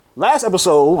last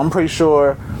episode, I'm pretty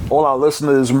sure all our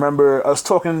listeners remember us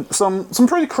talking some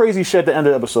pretty crazy shit at the end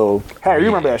of the episode. Harry, you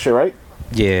remember that shit, right?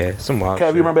 Yeah, some wild Kev,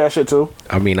 shit. you remember that shit too?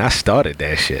 I mean, I started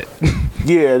that shit.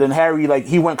 Yeah, then Harry, like,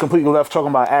 he went completely left talking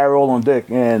about Arrow on Dick,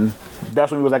 and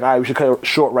that's when he was like, all right, we should cut it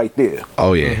short right there.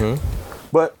 Oh, yeah.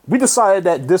 But we decided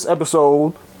that this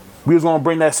episode, we was going to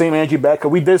bring that same energy back,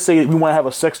 because we did say we want to have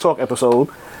a sex talk episode.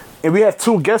 And we have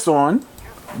two guests on.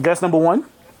 Guest number one.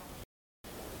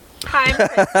 Hi, I'm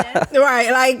Kristen.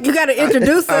 Right, like you got to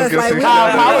introduce us. Like,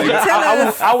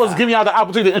 I was giving y'all the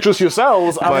opportunity to introduce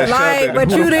yourselves.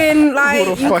 but you didn't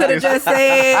like. You could have just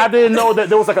said. I didn't know that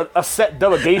there was like a set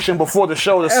delegation before the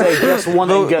show to say guest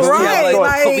one and guest two. Right,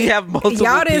 like, we have multiple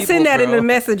y'all didn't send that in the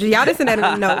message. Y'all didn't send that in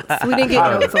the notes. We didn't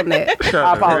get notes on that.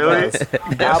 I apologize.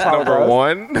 That's number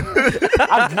one.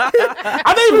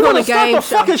 I didn't even want to start the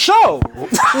fucking show.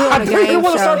 I didn't even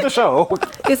want to start the show.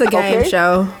 It's a game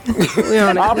show. We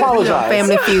on I apologize.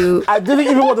 Family Feud. I didn't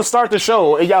even want to start the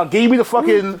show, and y'all gave me the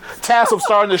fucking task of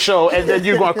starting the show, and then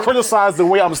you're going to criticize the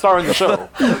way I'm starting the show.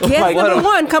 Guest number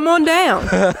one, come on down.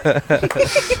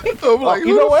 I'm like,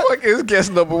 who the fuck is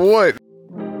guest number one?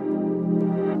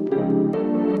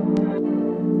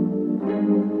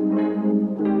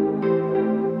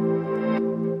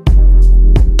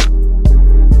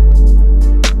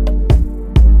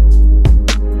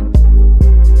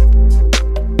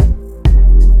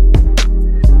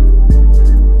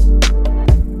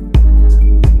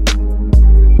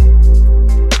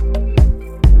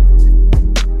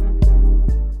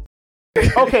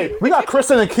 Okay, we got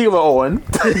Kristen and Quila on.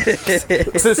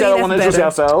 Since y'all don't want to introduce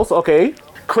yourselves, okay.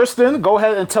 Kristen, go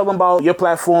ahead and tell them about your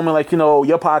platform and, like, you know,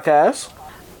 your podcast.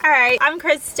 All right, I'm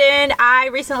Kristen. I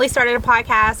recently started a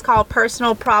podcast called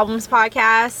Personal Problems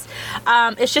Podcast.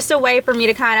 It's just a way for me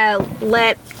to kind of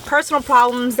let personal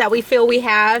problems that we feel we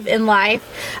have in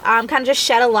life kind of just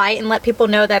shed a light and let people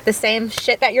know that the same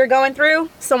shit that you're going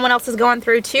through, someone else is going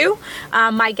through too.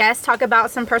 My guests talk about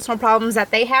some personal problems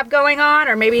that they have going on,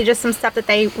 or maybe just some stuff that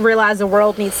they realize the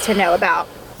world needs to know about.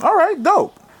 All right,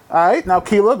 dope. All right, now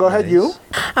Quila, go ahead, you.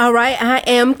 All right, I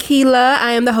am Quila.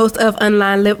 I am the host of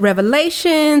UnLined Lip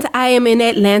Revelations. I am in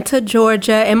Atlanta,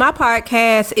 Georgia, and my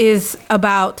podcast is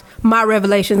about my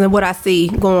revelations and what I see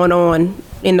going on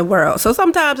in the world. So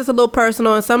sometimes it's a little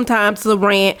personal, and sometimes it's a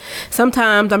rant.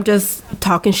 Sometimes I'm just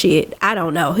talking shit. I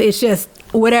don't know. It's just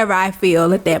whatever I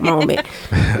feel at that moment.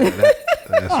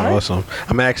 That's awesome.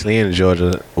 I'm actually in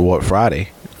Georgia, Friday?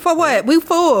 For what? We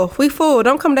full.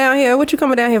 Don't come down here. What you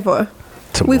coming down here for?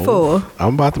 We full.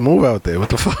 I'm about to move out there. What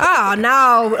the fuck? Oh,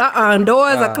 no.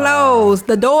 Doors are closed.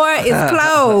 The door is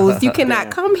closed. You cannot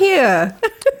come here.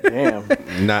 Damn.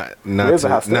 Not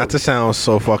to sound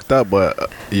so fucked up,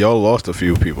 but y'all lost a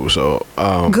few people, so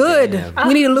good. Damn.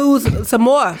 We need to lose some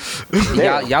more.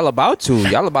 Y'all about to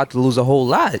lose a whole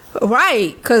lot.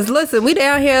 Right, because listen, we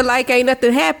down here like ain't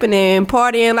nothing happening,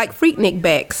 partying like Freaknik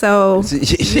back. So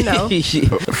you know,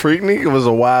 Freaknik was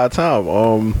a wild time.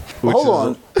 Hold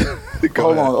on.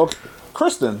 Okay.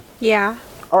 Kristen. Yeah.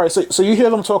 All right, so you hear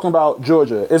them talking about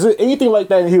Georgia. Is it anything like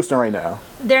that in Houston right now?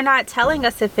 They're not telling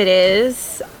us if it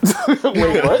is.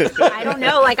 Wait, what? I don't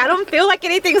know. Like, I don't feel like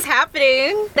anything's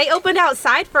happening. They opened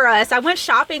outside for us. I went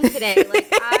shopping today.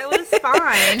 Like, I was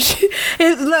fine.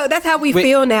 Look, that's how we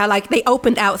feel now. Like, they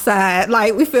opened outside.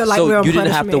 Like, we feel like we're on punishment. So you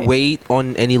didn't have to wait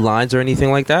on any lines or anything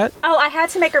like that? Oh, I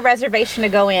had to make a reservation to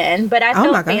go in, but I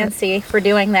felt fancy for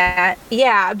doing that.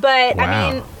 Yeah, but wow.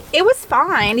 I mean, it was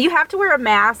fine. You have to wear a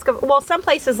mask. Well, some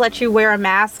places let you wear a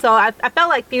mask, so I felt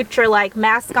like future, like,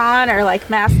 mask on or, like,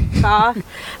 mask off.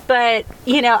 But,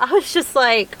 you know, I was just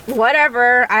like,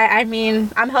 whatever. I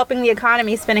mean, I'm helping the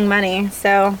economy, spending money,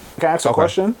 so. Can I ask a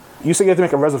question? You said you had to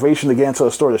make a reservation to get into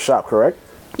a store to shop, correct?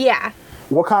 Yeah.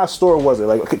 What kind of store was it?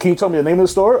 Like, can you tell me the name of the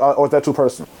store, or is that too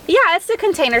personal? Yeah, it's a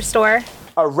Container Store.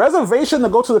 A reservation to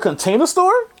go to the Container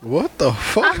Store? What the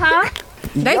fuck? Uh-huh.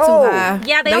 They too high.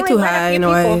 Yeah, they too high in a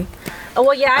way. Oh,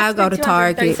 well, yeah, I'll go to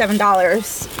Target.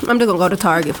 $37. I'm just gonna go to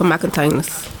Target for my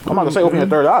containers. I'm not gonna say open your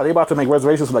third eye. They about to make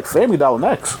reservations for like Family Dollar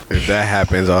next. If that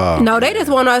happens, no, they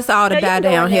just want us all to die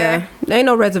down here. There ain't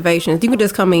no reservations. You can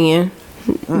just come in.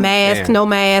 Mask, no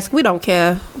mask. We don't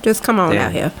care. Just come on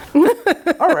out here.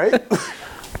 All right.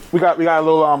 We got a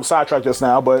little sidetrack just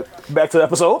now, but back to the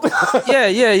episode.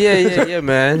 Yeah,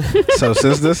 man. So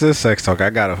since this is sex talk, I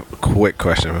got a quick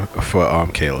question for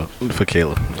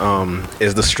Quila.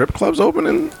 Is the strip clubs open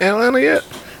in Atlanta yet?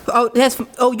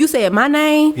 Oh, you said my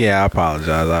name? Yeah, I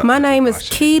apologize. My name is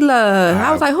Quila.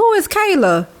 I was like, who is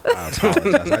Kayla? I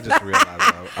apologize. I just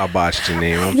realized I botched your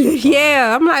name.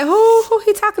 I'm like, who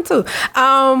he talking to?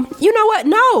 You know what?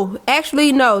 No,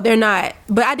 actually, no, they're not.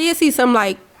 But I did see some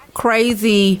like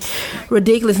crazy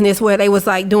ridiculousness where they was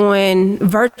like doing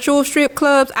virtual strip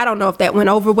clubs. I don't know if that went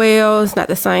over well. It's not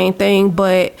the same thing,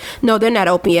 but no, they're not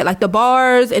open yet. Like the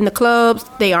bars and the clubs,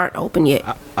 they aren't open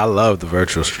yet. I love the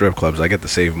virtual strip clubs. I get to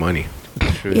save money.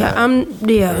 Yeah,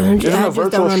 Isn't a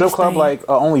virtual strip club like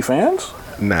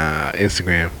OnlyFans? Nah,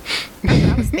 Instagram.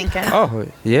 I was thinking. Oh,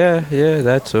 yeah,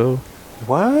 that too.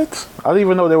 What? I didn't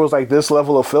even know there was like this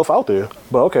level of filth out there.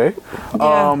 But okay.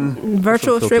 Yeah,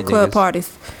 virtual strip club niggas.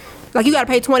 parties. Like you got to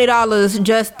pay $20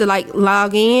 just to like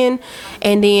log in,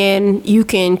 and then you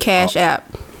can cash out.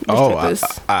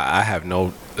 I have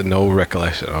no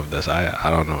recollection of this. I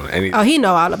don't know anything. Oh, he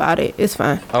know all about it. It's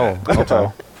fine. Oh, I can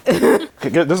tell.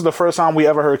 This is the first time we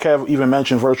ever heard Kev even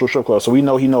mention virtual strip club, so we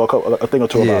know he know a thing or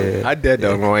two about it. I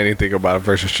don't know anything about a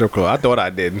virtual strip club. I thought I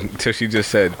did until she just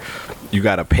said you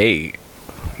gotta pay.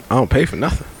 I don't pay for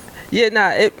nothing. Yeah,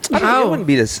 nah, it wouldn't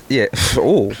be this. Yeah.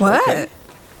 Oh. What? Okay.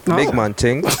 Big man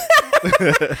ting.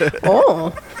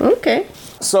 Oh, okay.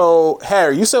 So,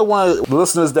 Harry, you said one of the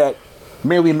listeners that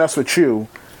mainly mess with you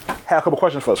had a couple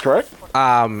questions for us, correct?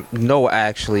 No,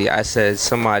 actually, I said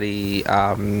somebody.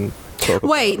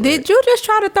 Wait, did you just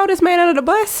try to throw this man under the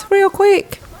bus real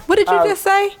quick? What did you just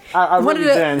say? I really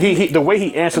didn't. He the way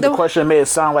he answered the question made it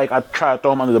sound like I tried to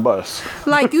throw him under the bus.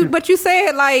 Like you, but you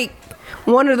said like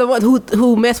one of the ones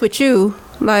who mess with you.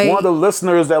 Like one of the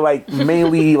listeners that like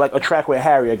mainly like attract with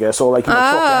Harry, I guess. So like talk to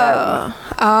Harry.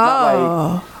 Not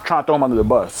like trying to throw him under the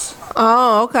bus.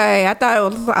 Oh, okay. I thought it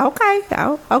was okay.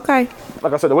 Oh, okay.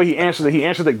 Like I said, the way he answered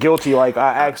it guilty. Like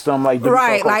I asked him, like,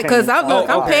 right, like, cause I'm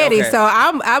petty, so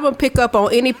I'm gonna pick up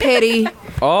on any petty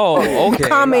okay.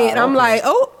 comment. I'm like,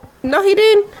 oh no, he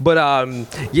didn't. But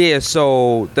yeah.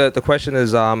 So the question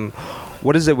is,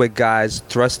 what is it with guys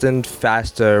thrusting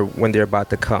faster when they're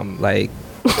about to come? Like,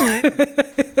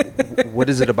 what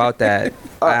is it about that?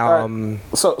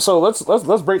 So let's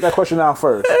break that question down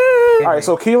first. All right.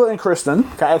 So Quila and Kristen,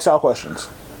 can I ask y'all questions?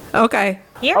 Okay.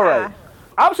 Yeah. All right.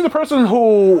 Obviously, the person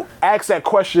who asks that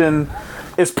question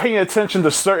is paying attention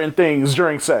to certain things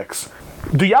during sex.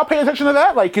 Do y'all pay attention to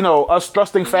that? Like, us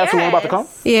thrusting faster when we're about to come?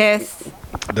 Yes.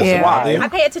 Yeah. Why? I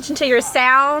pay attention to your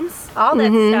sounds, all that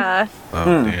stuff.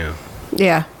 Oh damn.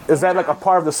 Yeah. Is that like a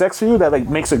part of the sex for you that like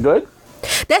makes it good?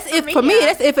 That's if for me.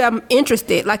 That's if I'm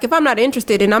interested. Like if I'm not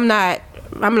interested and I'm like,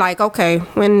 okay,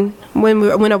 when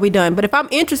are we done? But if I'm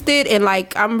interested and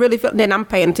like I'm really then I'm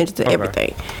paying attention to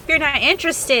everything. If you're not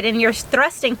interested and you're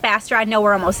thrusting faster, I know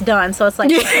we're almost done. So it's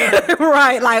like,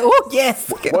 right, like oh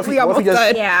yes, we almost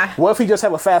done. Yeah. What if he just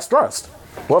have a fast thrust?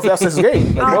 What if that's his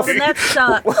game? Like, Oh, that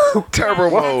sucks. Turbo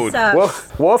mode.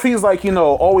 What if he's like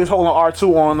always holding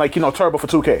R2 on like turbo for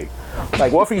 2K?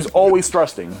 Like what if he's always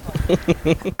thrusting?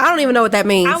 I don't even know what that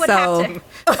means. I would have to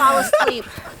fall asleep.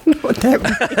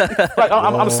 Like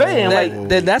I'm saying like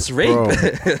then that's rape.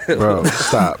 Bro,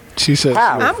 stop. She said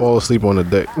How? she would fall asleep on the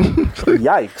dick.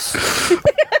 yikes.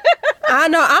 I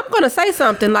know. I'm gonna say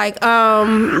something like,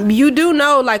 you do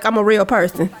know, like I'm a real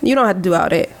person. You don't have to do all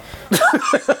that. You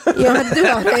don't have to do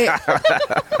all that.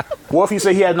 What if he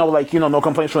said he had no no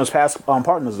complaints from his past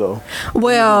partners though?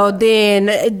 Well, then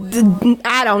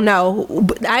I don't know.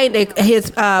 I ain't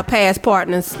his past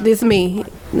partners. This me.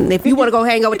 If you want to go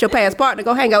hang out with your past partner,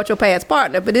 go hang out with your past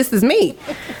partner. But this is me,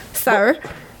 sir.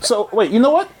 So wait, you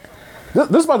know what? This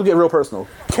is about to get real personal.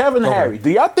 Kevin and Harry, do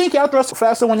y'all think y'all thrust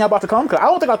faster when y'all about to come? Because I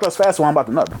don't think I thrust faster when I'm about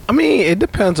to nut. I mean, it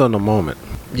depends on the moment.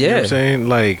 You know what I'm saying?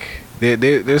 Like,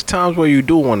 there's times where you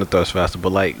do want to thrust faster,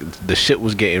 but like the shit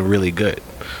was getting really good.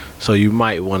 So you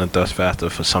might want to thrust faster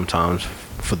for sometimes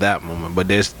for that moment. But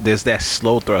there's that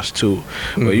slow thrust too.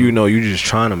 But you're just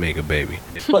trying to make a baby.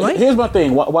 But here's my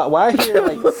thing. Why I hear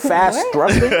like fast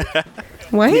thrusting?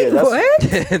 Wait, Yeah, what?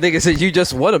 Nigga said you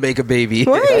just want to make a baby.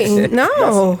 Wait,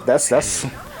 no. That's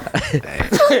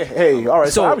hey, all right.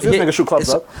 So obviously this nigga shoot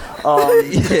clubs up.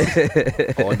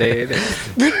 All day.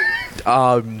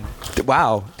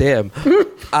 Wow, damn.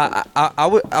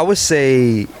 I would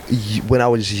say when I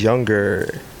was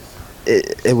younger,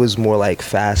 it was more like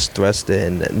fast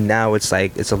thrusting. Now it's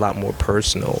like it's a lot more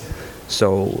personal.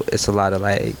 So it's a lot of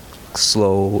like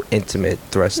slow, intimate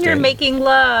thrusting. You're making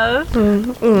love.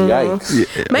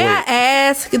 Yikes. Yeah, May I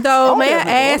ask though? May I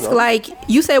ask? Like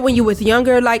you said when you was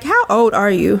younger. Like how old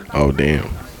are you? Oh damn.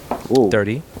 Ooh,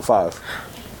 35. 5.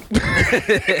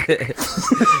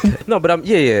 No, but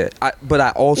but I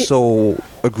also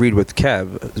agreed with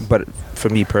Kev. But for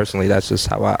me personally, that's just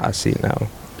how I see it now.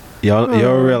 Y'all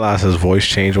realize his voice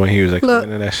changed when he was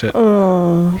explaining that shit?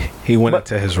 He went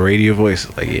into his radio voice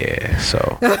like, yeah,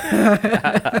 so.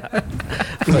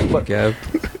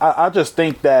 I just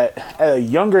think that at a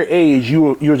younger age, you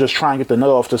were just trying to get the nut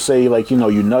off to say, like, you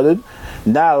nutted.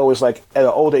 Now it's like at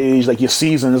an older age, like your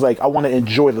season is like, I want to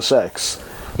enjoy the sex.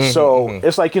 So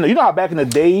it's like, you know how back in the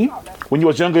day when you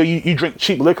was younger, you drink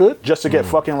cheap liquor just to get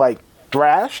fucking like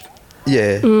thrashed.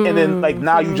 Yeah. And then like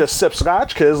now you just sip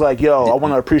scotch because like, yo, I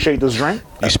want to appreciate this drink.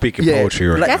 You speaking poetry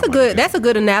right That's now. that's a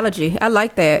good analogy. I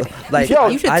like that. Like,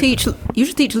 you should teach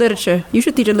literature. You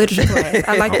should teach a literature class.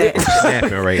 I like that.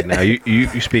 Snapping right now. You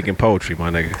speaking poetry,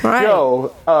 my nigga. Right.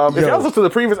 Yo, if y'all listen to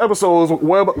the previous episodes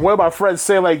where my friends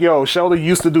say like, yo, Sheldon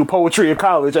used to do poetry in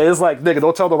college, and it's like, nigga,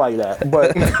 don't tell nobody that.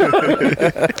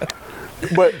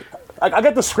 But I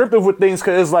get descriptive with things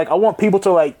because it's like I want people to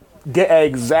like get an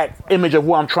exact image of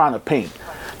what I'm trying to paint.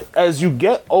 As you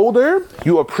get older,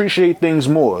 you appreciate things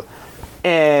more.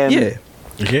 And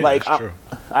like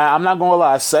I'm not gonna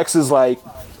lie, sex is like,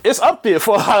 it's up there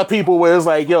for a lot of people where it's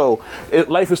like, yo,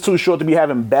 life is too short to be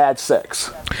having bad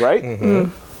sex, right?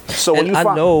 So when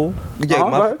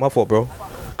and my fault, bro.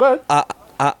 Go ahead.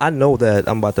 I know that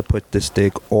I'm about to put this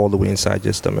dick all the way inside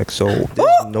your stomach, so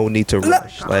there's no need to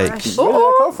rush. Like, where did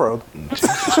that come from?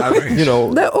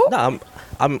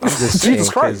 I'm just saying, Jesus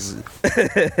Christ.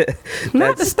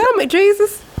 Not the stomach,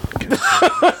 Jesus.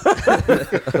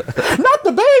 Not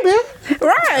the baby.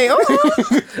 Right.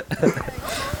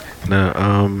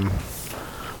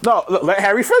 No, let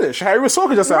Harry finish. Harry was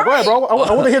talking just now. Go ahead, bro. I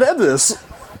want to hear the end of this.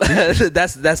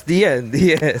 that's the end.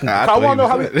 The end. I want to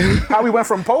know how we went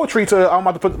from poetry to I'm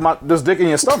about to put this dick in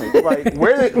your stomach. Like,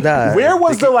 where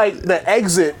was the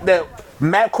exit that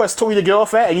MapQuest told you to get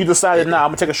off at, and you decided, nah, I'm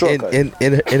gonna take a shortcut?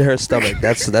 In her stomach.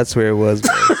 That's where it was.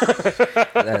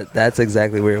 That's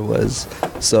exactly where it was.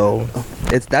 So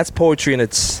that's poetry, and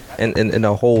it's in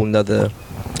a whole another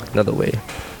way.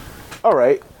 All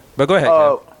right, but go ahead.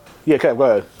 Kev. Yeah, Kev, go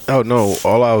ahead. Oh no,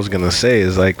 all I was gonna say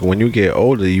is like when you get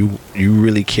older, you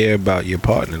really care about your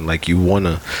partner. Like you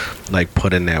wanna like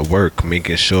put in that work,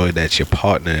 making sure that your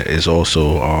partner is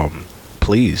also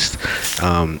pleased.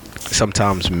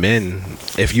 Sometimes men,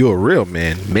 if you're a real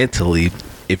man, mentally,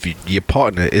 if your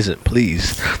partner isn't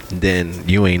pleased, then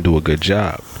you ain't do a good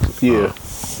job. Yeah.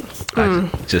 I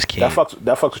just can't.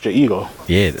 That fucks with your ego.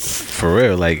 Yeah, for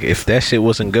real. Like if that shit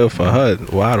wasn't good for her,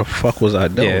 why the fuck was I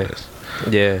doing this?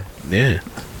 Yeah.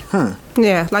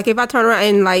 Yeah, like if I turn around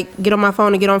and like get on my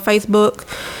phone and get on Facebook,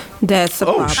 that's a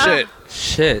problem.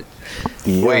 Shit.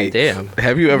 Yeah. Wait, damn.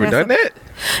 Have you ever done that?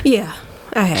 Yeah,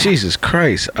 I have. Jesus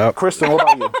Christ, Kristen, what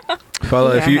about you?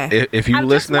 Fella, if you I've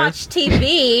listening, just watched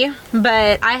TV,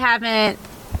 but I haven't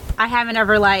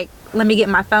ever like let me get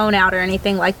my phone out or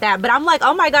anything like that. But I'm like,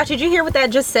 oh my gosh, did you hear what that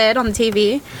just said on the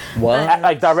TV? What?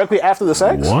 Like directly after the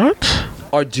sex? What?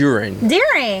 Or during?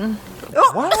 During.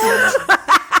 What?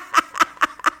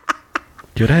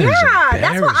 Dude, that is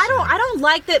That's why I don't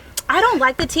like that. I don't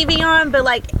like the TV on, but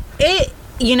like it,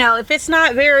 if it's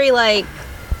not very like,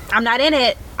 I'm not in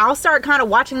it, I'll start kind of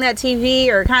watching that TV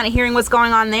or kind of hearing what's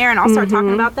going on there, and I'll start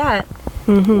talking about that.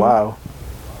 Wow.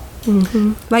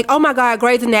 Like, oh my God,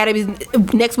 Grey's Anatomy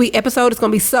next week episode is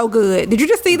gonna be so good. Did you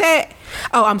just see that?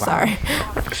 Oh, I'm sorry.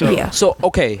 So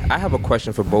okay, I have a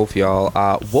question for both y'all.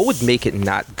 What would make it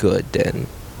not good then?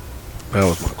 That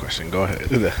was my question. Go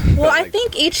ahead. Well, I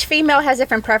think each female has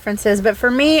different preferences, but for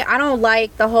me, I don't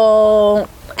like the whole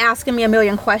asking me a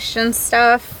million questions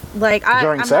stuff. Like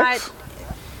During sex?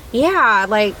 Yeah,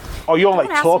 like. Oh, you don't like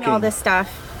ask talking? me all this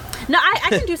stuff. No, I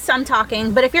can do some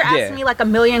talking, but if you're asking me like a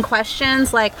million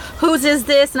questions, like whose is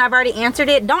this, and I've already answered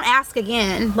it, don't ask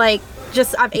again. Like,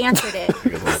 just I've answered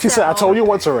it. She said, I told you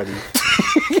once already.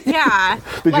 Yeah.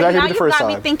 Did you not hear me the first time?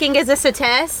 Me thinking, is this a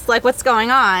test? Like, what's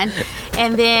going on?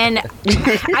 And then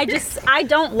I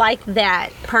don't like that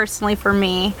personally for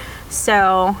me.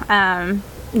 So,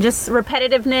 just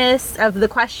repetitiveness of the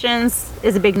questions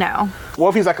is a big no. What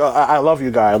if he's like a I love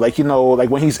you guy? Like, like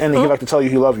when he's in it, he like to tell you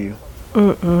he love you.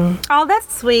 Oh,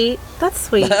 that's sweet. That's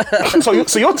sweet. So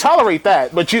you'll tolerate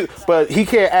that, but he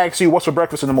can't ask you what's for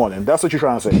breakfast in the morning. That's what you're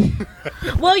trying to say.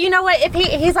 Well, you know what? If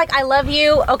he's like, I love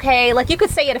you, okay, like you could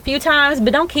say it a few times,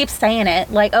 but don't keep saying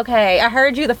it. Like, okay, I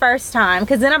heard you the first time,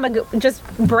 because then I'm gonna just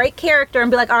break character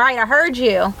and be like, all right, I heard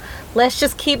you. Let's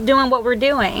just keep doing what we're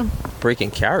doing.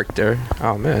 Breaking character?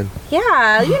 Oh man.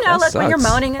 Yeah, like when you're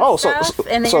moaning and stuff,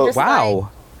 and then you're just like,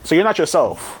 so you're not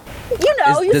yourself. You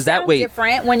sound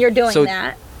different when you're doing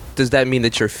that. Does that mean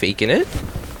that you're faking it?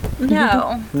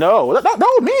 No. No, that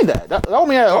don't mean that. That don't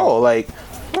mean at all. Like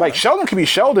Sheldon can be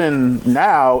Sheldon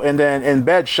now, and then in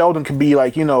bed Sheldon can be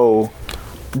like,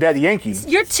 Daddy Yankee.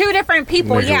 You're two different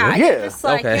people. Yeah. You're just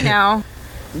like,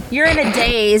 you're in a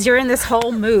daze. You're in this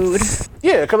whole mood.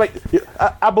 Yeah, because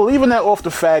I believe in that off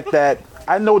the fact that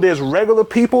I know there's regular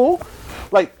people.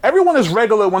 Like, everyone is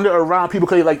regular when they're around people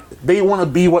because, like, they want to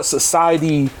be what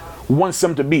society wants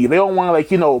them to be. They don't want to, like,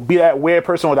 be that weird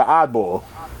person or the oddball.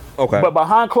 Okay. But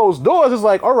behind closed doors, it's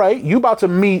like, all right, you about to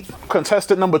meet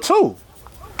contestant number 2.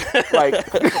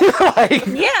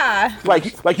 Yeah.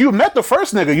 Like you met the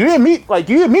first nigga. You didn't meet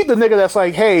the nigga that's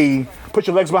like, hey, put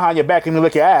your legs behind your back and you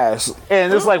lick your ass.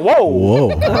 And it's like, whoa.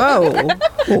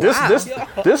 This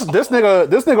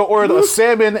nigga ordered a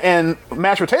salmon and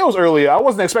mashed potatoes earlier. I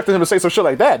wasn't expecting him to say some shit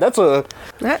like that. There's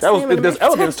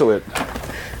elegance to it.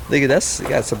 Nigga, that's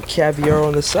got some caviar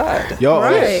on the side.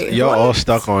 Y'all all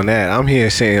stuck on that. I'm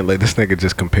here saying like this nigga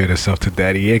just compared himself to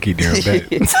Daddy Yankee during bed.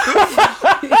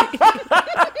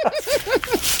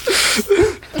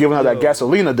 Giving her that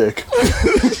gasolina dick.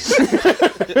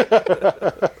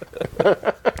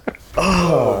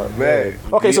 Oh man.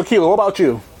 Okay, so Keela, what about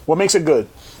you? What makes it good?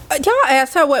 Y'all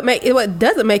asked her what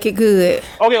doesn't make it good.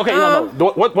 Okay, no.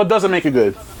 What doesn't make it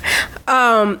good?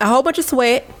 A whole bunch of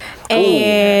sweat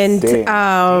and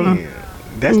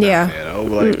That's not fair though.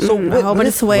 Like, So a whole bunch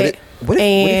of sweat. What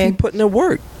if he putting in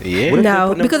work? Yeah.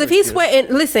 No, because if he's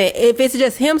sweating, listen, if it's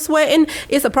just him sweating,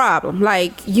 it's a problem.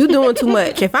 Like, you doing too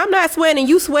much. If I'm not sweating,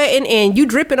 you sweating, and you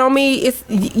dripping on me, it's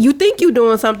you think you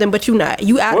doing something, but you not.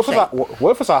 You out of shape. What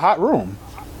if it's a hot room?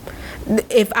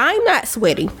 If I'm not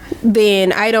sweating,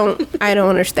 then I don't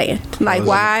understand. Like,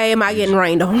 why am I getting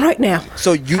rained on right now?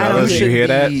 So you hear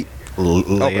that?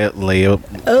 Lay up.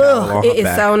 Ugh, it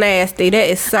is so nasty. That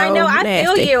is so nasty. I know, I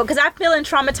feel you, because I'm feeling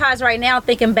traumatized right now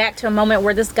thinking back to a moment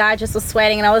where this guy just was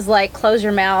sweating and I was like, close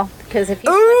your mouth, because if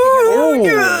you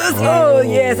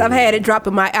yes, I've had it drop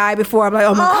in my eye before. I'm like,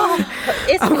 oh my God,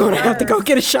 I'm going to have to go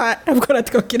get a shot. I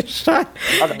dropped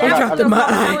in my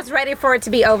eye. I was ready for it to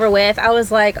be over with. I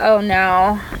was like, oh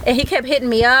no. And he kept hitting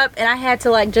me up and I had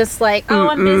to I'm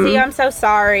busy, I'm so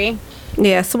sorry.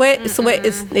 Yeah, sweat is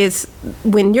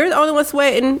when you're the only one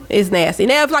sweating, is nasty.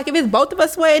 Now, if it's both of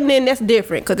us sweating, then that's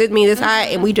different, because it means it's hot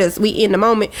and we in the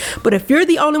moment. But if you're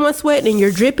the only one sweating and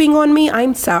you're dripping on me,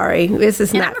 I'm sorry, this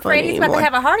is not funny I'm afraid he's anymore. about to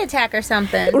have a heart attack or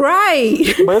something.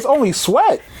 Right. But it's only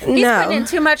sweat. He's putting in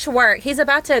too much work. He's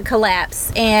about to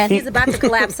collapse, and he's about to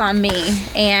collapse on me.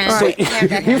 And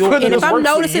if I'm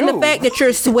noticing the fact that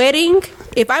you're sweating,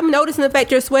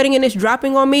 and it's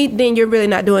dropping on me, then you're really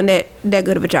not doing that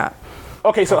good of a job.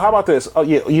 Okay, so how about this? Oh,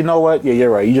 yeah, you know what? Yeah, you're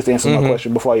right. You just answered my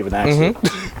question before I even asked it.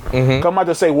 Come out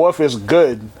to say, what if it's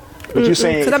good? But you're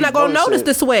saying... Because I'm not going to notice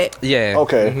the sweat. Yeah.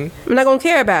 Okay. I'm not going to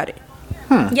care about it.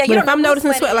 Yeah, but if I'm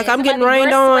noticing sweat, like I'm getting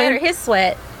rained on... Or his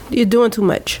sweat. You're doing too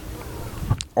much.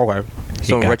 Okay.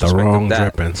 So he got the wrong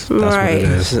drippings. That's right. what it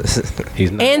is. He's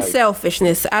not and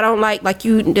selfishness. I don't like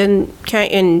you done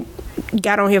can't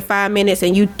got on here 5 minutes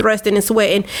and you thrusting and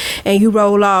sweating and you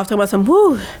roll off talking about some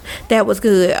whoo, that was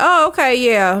good. Oh, okay,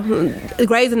 yeah.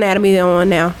 Grey's Anatomy on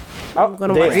now. I'm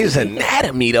gonna watch Grey's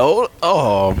Anatomy though.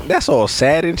 Oh, that's all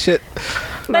sad and shit.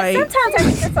 But sometimes I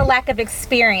think it's a lack of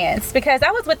experience, because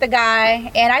I was with the guy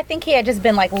and I think he had just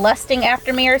been lusting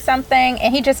after me or something,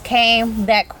 and he just came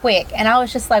that quick and I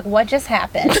was just like, what just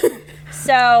happened?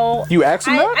 So you asked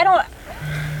him that? I don't.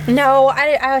 No,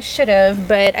 I should have,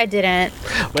 but I didn't.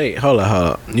 Wait, hold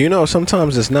up.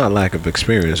 Sometimes it's not lack of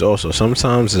experience. Also,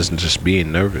 sometimes it's just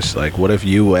being nervous. Like, what if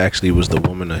you actually was the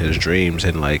woman of his dreams,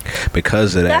 and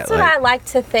because of that, that's what I like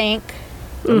to think.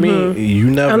 I mean, you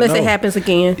never unless know. it happens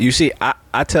again. You see,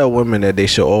 I tell women that they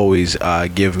should always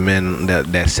give men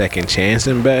that second chance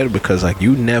in bed, because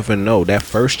you never know. That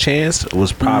first chance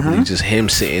was probably just him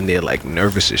sitting there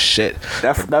nervous as shit.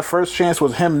 That first chance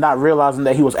was him not realizing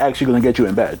that he was actually going to get you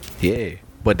in bed. Yeah.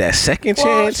 But that second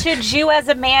well, chance... should you as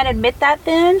a man admit that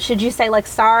then? Should you say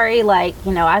sorry,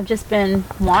 I've just been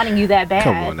wanting you that bad?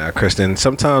 Come on now, Kristen.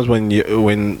 Sometimes when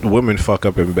women fuck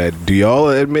up in bed, do y'all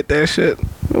admit that shit?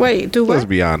 Wait, do what? Let's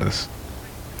be honest.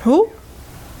 Who?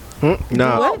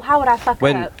 No. How would I fuck up?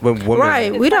 When women...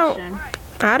 Right, we don't...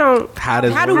 I don't... How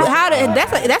does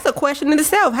that's a question in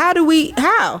itself. How does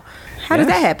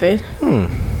that happen?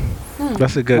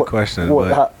 That's a good question.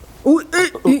 But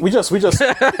we just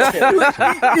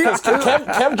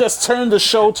Kev just turned the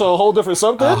show to a whole different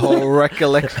subject. a whole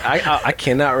recollection. I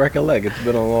cannot recollect. It's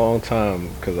been a long time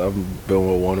because I've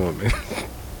been with one woman.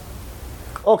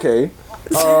 Okay.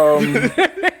 So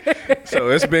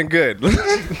it's been good.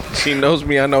 She knows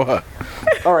me. I know her.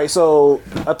 All right. So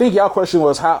I think y'all question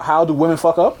was how do women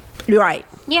fuck up? Right.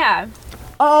 Yeah.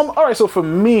 All right. So for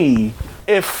me,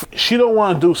 if she don't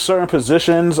want to do certain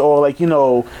positions or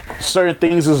certain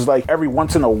things is every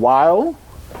once in a while,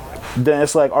 then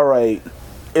it's all right,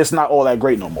 it's not all that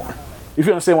great no more. If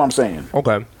you understand what I'm saying.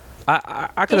 Okay.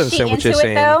 I can understand what you're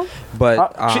saying, though?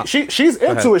 but she's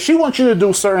into it. She wants you to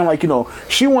do certain, like,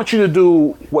 she wants you to do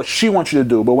what she wants you to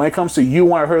do. But when it comes to you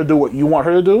want her to do what you want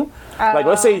her to do, like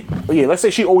let's say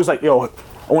she always like, yo,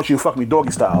 I want you to fuck me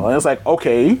doggy style, and it's like,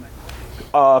 okay,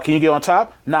 can you get on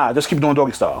top? Nah, just keep doing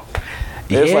doggy style.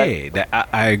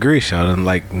 I agree, Sheldon.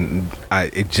 Like,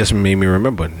 it just made me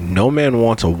remember. No man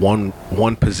wants a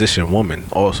one position woman.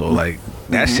 Also, like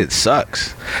that shit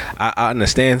sucks. I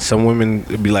understand some women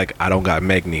be like, I don't got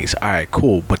meg knees. All right,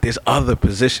 cool, but there's other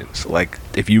positions. Like,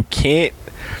 if you can't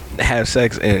have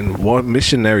sex and one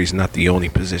missionary's not the only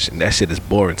position, that shit is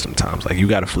boring sometimes. Like, you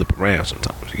got to flip around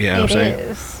sometimes. You know what I'm saying?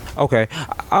 Is. Okay.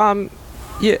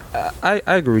 Yeah, I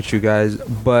agree with you guys,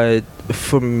 but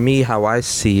for me, how I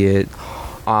see it,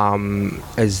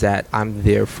 is that I'm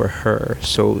there for her,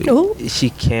 so she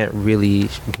can't really.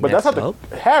 But that's not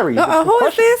the Harry. Who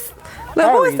is this?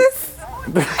 Who is this?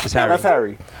 It's Harry. That's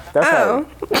Harry. That's Harry.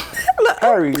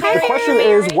 Harry. The question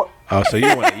is what? Oh, so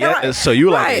you want? Yeah. So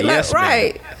you like a yes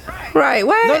man? Right.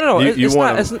 What? No.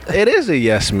 It is a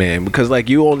yes man, because like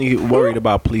you only worried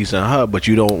about pleasing her, but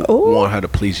you don't want her to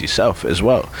please yourself as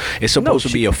well. It's supposed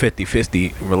to be a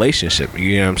 50-50 relationship.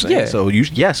 You know what I'm saying? Yeah. So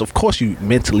yes, of course you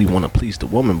mentally want to please the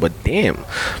woman, but damn,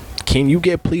 can you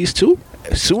get pleased too?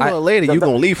 Sooner or later, you're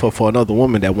gonna leave her for another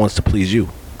woman that wants to please you.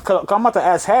 I'm about to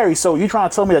ask Harry. So you trying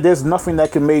to tell me that there's nothing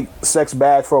that can make sex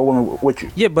bad for a woman with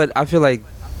you? Yeah, but I feel like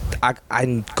I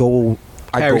go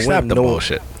stop in the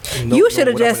bullshit. You should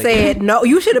have just said no.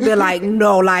 You should have been like,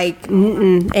 no, like,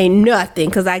 ain't nothing,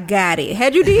 because I got it.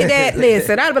 Had you did that,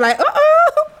 listen, I'd be like,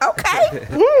 okay.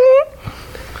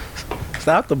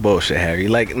 Stop the bullshit, Harry.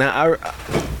 Like, now,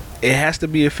 it has to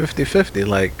be a 50-50.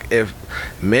 Like, if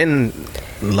men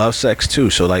love sex too,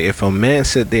 so like if a man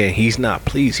sit there and he's not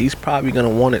pleased, he's probably gonna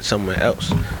want it somewhere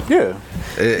else. Yeah.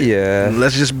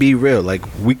 Let's just be real. Like,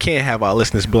 we can't have our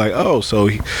listeners be like, oh, so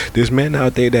there's men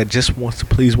out there that just wants to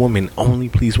please women, only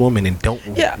please women, and don't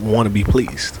want to be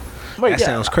pleased. That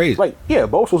sounds crazy. Like,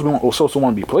 both supposed to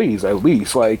want to be pleased, at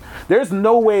least. Like, there's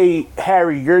no way,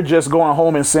 Harry, you're just going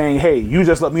home and saying, hey, you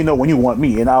just let me know when you want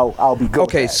me, and I'll be good.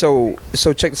 Okay, so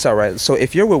check this out, right? So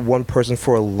if you're with one person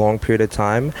for a long period of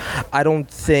time, I don't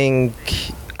think...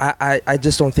 I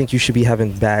just don't think you should be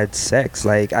having bad sex.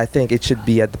 Like, I think it should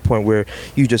be at the point where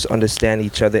you just understand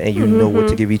each other and you know what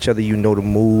to give each other. You know the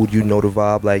mood, you know the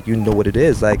vibe, like, you know what it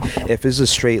is. Like, if it's a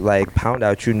straight, like, pound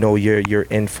out, you know you're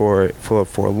in for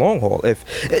a long haul. If,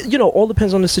 all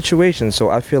depends on the situation.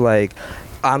 So I feel like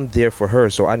I'm there for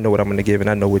her, so I know what I'm going to give and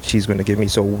I know what she's going to give me.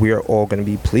 So we're all going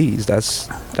to be pleased. That's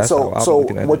how I'm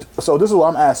looking at it. So this is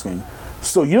what I'm asking.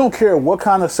 So you don't care what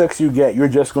kind of sex you get, you're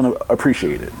just going to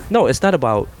appreciate it. No, it's not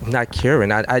about not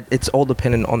caring. It's all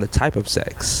dependent on the type of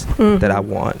sex that I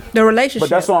want. The relationship.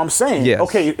 But that's what I'm saying. Yes.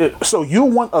 Okay, so you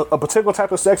want a particular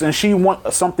type of sex and she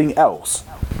wants something else.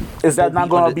 Is that not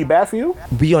going to be bad for you?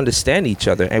 We understand each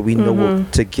other and we know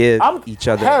what to give each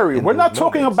other. Harry, we're not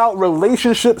talking about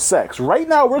relationship sex. Right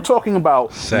now, we're talking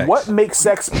about what makes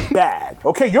sex bad.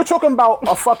 Okay, you're talking about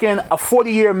a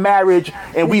 40-year marriage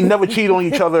and we never cheat on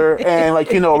each other and,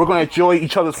 like, we're going to enjoy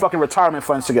each other's fucking retirement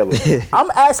funds together. I'm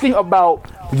asking about,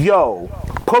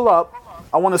 pull up,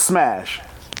 I want to smash.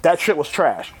 That shit was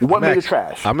trash. What made it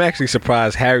trash? I'm actually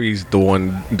surprised Harry's the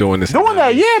one doing this. Doing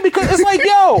that, yeah, because it's like,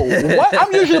 what?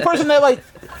 I'm usually the person that, like,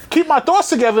 keep my thoughts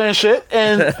together and shit,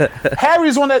 and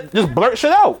Harry's one that just blurt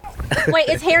shit out. Wait,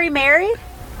 is Harry married?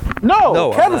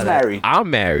 No, Kevin's married. I'm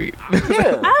married.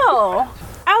 Yeah. Oh,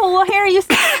 well, Harry, you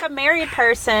sound like a married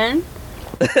person.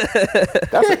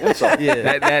 That's an insult.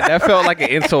 Yeah, that felt like an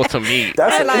insult to me.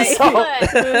 That's an insult.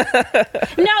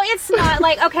 No, it's not.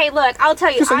 Like, okay, look, I'll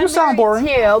tell you, I'm sound boring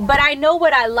too, but I know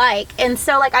what I like, and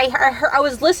so like I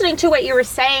was listening to what you were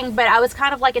saying, but I was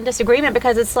kind of like in disagreement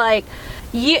because it's like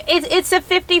it's a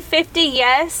 50-50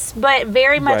 yes, but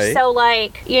very much so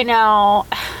like There's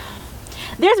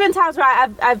been times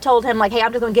where I've told him like, hey,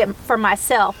 I'm just gonna get for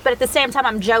myself, but at the same time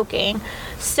I'm joking,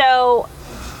 so.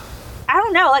 I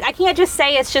don't know. Like, I can't just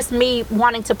say it's just me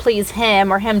wanting to please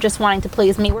him or him just wanting to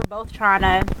please me. We're both trying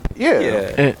to.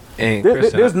 Yeah. And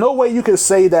there's no way you could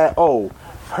say that,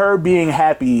 her being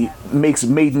happy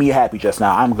made me happy just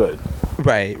now. I'm good.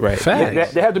 Right.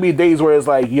 There have to be days where it's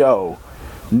like,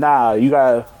 nah,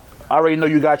 I already know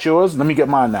you got yours. Let me get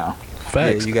mine now.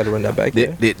 Facts. Yeah, you got to run that back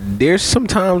there. There's some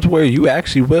times where you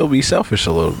actually will be selfish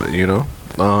a little bit,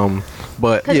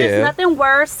 But because there's nothing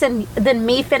worse than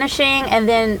me finishing and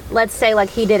then let's say like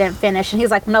he didn't finish and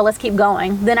he's like, no, let's keep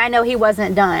going. Then I know he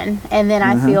wasn't done, and then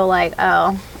I feel like,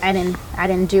 I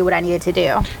didn't do what I needed to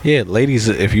do. Yeah, ladies,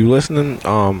 if you listening,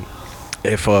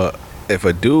 if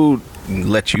a dude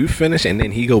let you finish and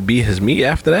then he go beat his meat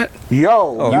after that?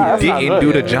 Yo, You didn't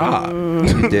do the job.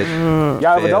 You did. Y'all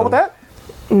ever dealt with that?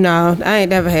 No, I ain't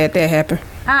never had that happen.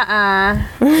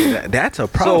 That's a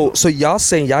problem. So y'all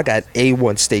saying y'all got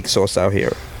A1 steak sauce out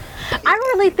here? I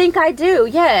really think I do.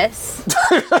 Yes.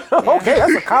 Okay,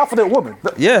 that's a confident woman.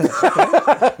 Yeah.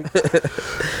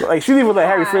 Like, she didn't even let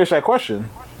Harry finish that question.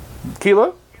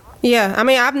 Quila? Yeah, I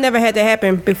mean, I've never had that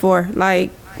happen before.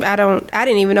 Like, I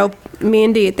didn't even know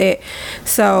men did that.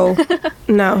 So,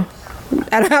 no,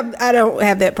 I don't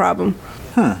have that problem.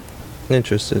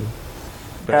 Interesting.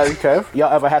 Harry, Kev,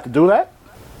 y'all ever had to do that?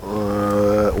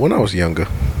 When I was younger.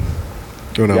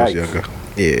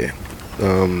 Yeah.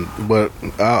 But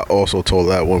I also told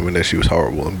that woman that she was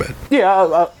horrible in bed.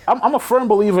 Yeah, I'm a firm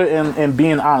believer in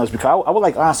being honest, because I would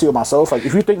like honesty with myself. Like,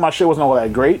 if you think my shit wasn't all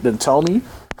that great, then tell me.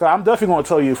 Cause I'm definitely going to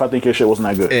tell you if I think your shit wasn't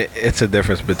that good. It's a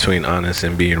difference between honest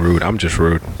and being rude. I'm just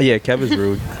rude. Yeah, Kevin's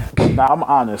rude. Nah, I'm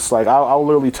honest. Like, I'll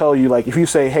literally tell you, like, if you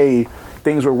say, hey,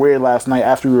 things were weird last night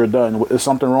after we were done, is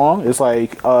something wrong? It's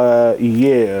like,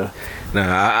 yeah.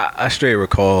 Nah, I straight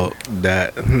recall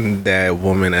that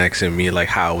woman asking me, like,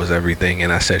 how was everything?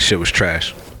 And I said shit was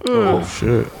trash. Oh,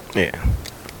 shit. Yeah.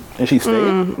 And she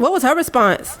stayed? What was her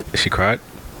response? She cried?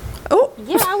 Oh,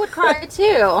 Yeah, I would cry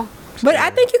too. but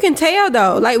I think you can tell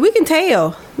though. Like, we can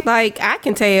tell. Like, I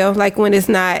can tell. Like, when it's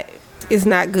not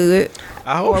good.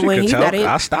 I hope she when could he's tell. not in-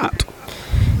 I stopped.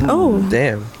 Oh,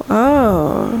 Damn.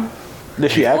 oh,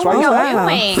 Did she ask why you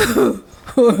stopped? Doing.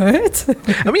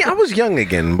 what? I mean, I was young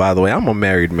again, by the way. I'm a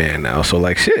married man now, so,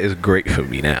 like, shit is great for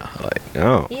me now. Like,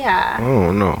 Yeah.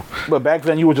 oh, no. But back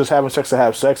then, you were just having sex to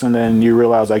have sex, and then you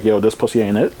realized, like, yo, this pussy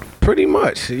ain't it? Pretty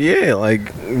much, yeah.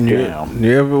 Like, Damn.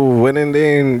 you ever went in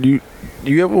there and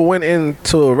you ever went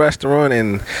into a restaurant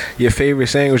and your favorite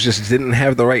sandwich just didn't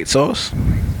have the right sauce?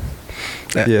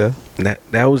 Yeah.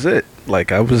 That was it.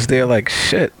 Like, I was there like,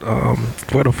 shit,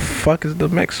 where the fuck is the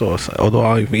Mex sauce? Although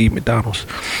I don't even eat McDonald's.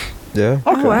 Yeah.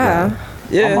 Oh, wow.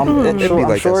 Yeah. It'd be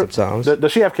like that sometimes.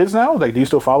 Does she have kids now? Like, do you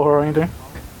still follow her or anything?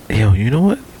 Yo, you know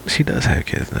what? She does have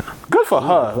kids now. Good for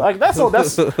her. Like, that's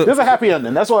there's a happy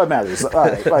ending. That's all that matters.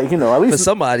 Like, you know, at For least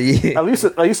somebody. at least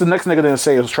the next nigga didn't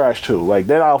say it was trash too. Like,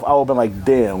 then I'll have been like,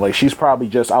 damn, like, she's probably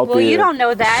just out Well, there. you don't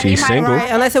know that. She's He might single.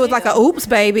 write- Unless it was like a oops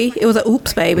baby. It was a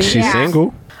oops baby. She's Yeah.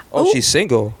 single. Oh, she's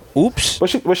single. Oops. But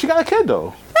she got a kid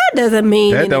though. That doesn't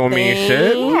mean That don't mean anything.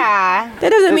 shit. Yeah. That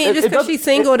doesn't mean It just because does- she's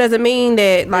single doesn't mean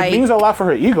that like It means a lot for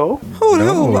her ego.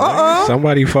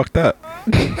 Somebody fucked up.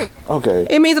 Okay.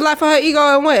 it means a lot for her ego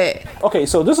and what? Okay,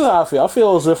 so this is how I feel. I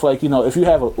feel as if, like, you know, if you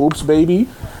have an oops baby,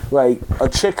 like, a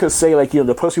chick could say, like, you know,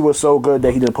 the pussy was so good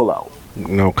that he didn't pull out.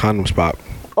 No, condoms pop.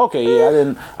 Okay,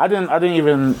 yeah, I didn't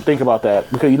even think about that,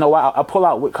 because you know what, I pull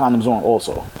out with condoms on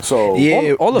also. So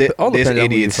Yeah, all there's depends on who you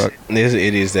idiots. fuck. There's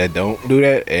idiots that don't do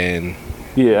that, and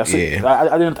yeah, I see. Yeah.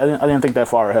 I didn't think that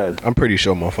far ahead. I'm pretty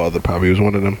sure my father probably was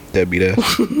one of them. Deadbeat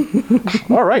ass.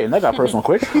 All right, and that got personal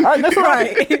quick. All right, next one.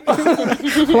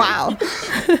 Right. Wow.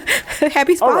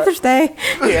 Happy Father's Day.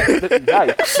 Yeah,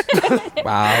 nice.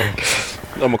 Wow.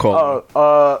 I'm gonna call him.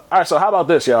 All right, so how about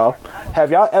this, y'all?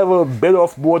 Have y'all ever bit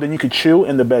off more than you could chew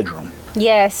in the bedroom?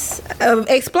 Yes.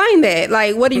 Explain that.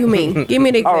 Like, what do you mean? Give me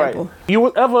an All right, example. you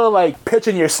would ever like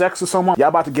pitching your sex to someone? Y'all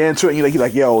about to get into it, and you're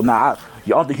like, yo, nah, I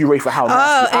don't think you ready for how. Oh,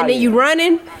 nasty I and then am. you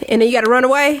running, and then you got to run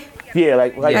away. Yeah,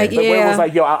 like where it yeah. was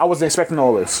like, yo, I wasn't expecting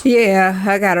all this. Yeah,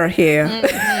 I got her here.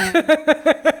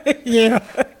 Yeah.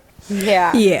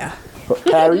 Yeah. Yeah.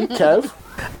 Harry, Kev,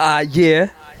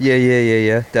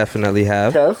 Yeah. Definitely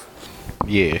have. Kev.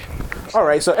 Yeah. All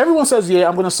right, so everyone says yeah.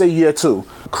 I'm gonna say yeah too.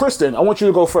 Kristen, I want you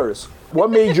to go first. What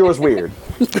made yours weird?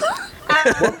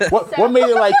 What made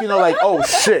it like, you know, like, oh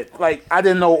shit, like I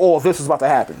didn't know all of this was about to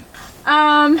happen.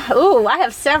 I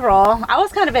have several. I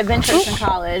was kind of adventurous in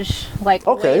college. Like,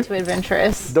 Okay. way too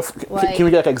adventurous. Can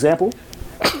we get an example?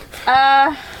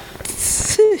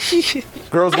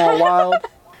 Girls Gone Wild.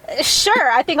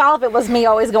 Sure, I think all of it was me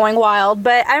always going wild.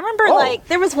 But I remember, like,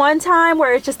 there was one time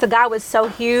where it's just the guy was so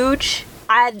huge,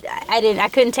 I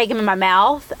couldn't take him in my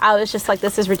mouth. I was just like,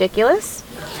 this is ridiculous.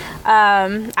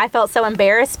 I felt so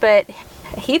embarrassed, but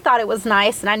he thought it was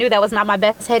nice, and I knew that was not my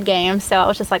best head game, so I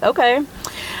was just like, okay.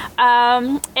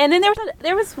 And then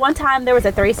there was one time there was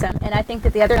a threesome, and I think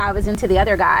that the other guy was into the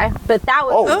other guy, but that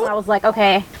was when I was like,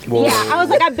 okay. Whoa. Yeah, I was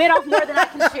like, I bit off more than I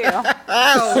can chew.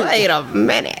 Oh, wait a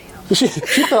minute. She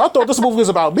thought, I thought this movie was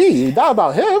about me, not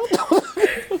about him.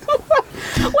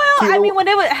 Well, I mean, when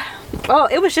it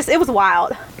was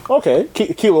wild. Okay,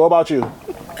 Kilo, what about you?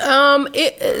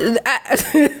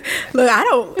 Look,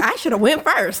 I should have went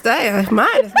first.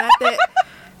 Mine is not that.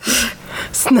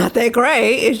 it's not that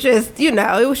great. It's just, it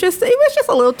was just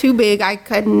a little too big. I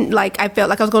couldn't, I felt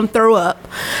like I was going to throw up.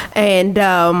 And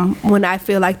when I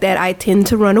feel like that, I tend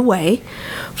to run away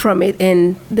from it.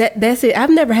 And that's it.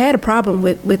 I've never had a problem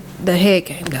with the head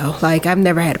game, though. I've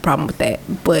never had a problem with that.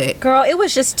 But girl, it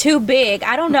was just too big.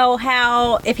 I don't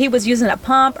know if he was using a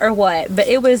pump or what, but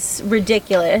it was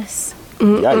ridiculous.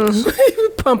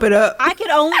 Pump it up. I could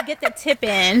only get the tip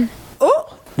in.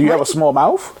 Oh, do you have a small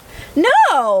mouth?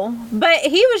 No, but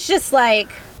he was just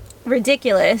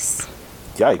ridiculous.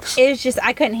 Yikes. It was just,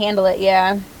 I couldn't handle it,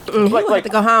 yeah. You gonna have to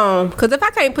go home. Because if I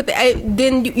can't put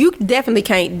then you definitely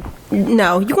can't.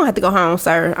 No, you're going to have to go home,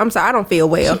 sir. I'm sorry, I don't feel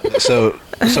well. So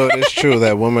it is true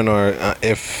that women are,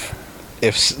 if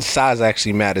size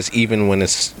actually matters, even when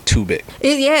it's too big.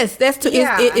 Yes, that's too.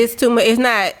 Yeah. It's too much.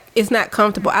 It's not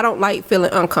comfortable. I don't like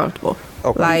feeling uncomfortable.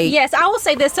 Okay. Yes, I will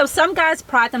say this. So some guys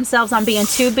pride themselves on being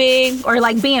too big or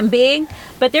being big,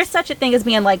 but there's such a thing as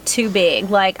being too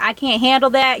big. I can't handle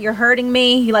that. You're hurting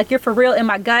me. You're for real in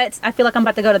my guts. I feel like I'm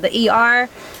about to go to the ER. Yeah.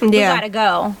 We gotta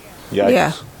go.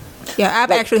 Yikes. Yeah.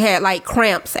 I've actually had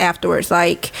cramps afterwards,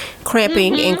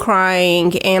 cramping and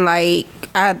crying and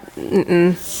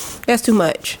that's too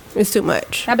much. It's too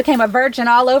much. I became a virgin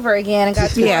all over again and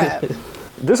got tore up.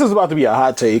 This is about to be a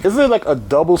hot take. Is there a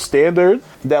double standard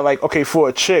that okay, for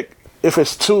a chick, if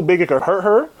it's too big it could hurt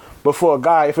her, but for a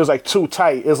guy if it's too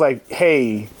tight, it's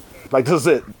hey, this is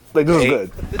it. This is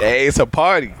good. Hey, it's a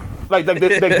party.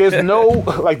 There's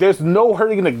no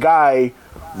hurting the guy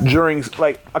during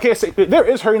I can't say there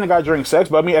is hurting the guy during sex,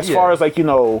 but I mean as far as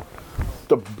the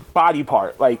body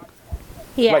part,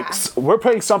 yeah. We're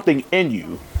putting something in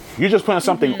you. You're just putting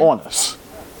something on us.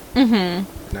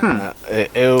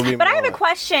 It'll be. But I have a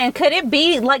question. Could it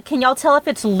be can y'all tell if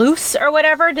it's loose or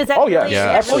whatever? Does that? Oh yeah,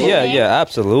 absolutely.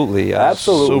 Absolutely.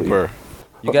 Absolutely. Super.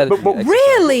 You got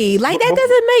really that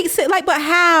doesn't make sense. But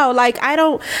how? I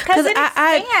don't because it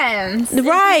expands.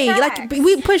 Right.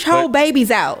 We push whole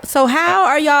babies out. So how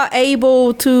are y'all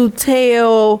able to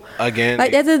tell? Again,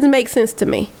 that doesn't make sense to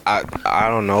me. I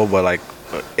don't know, but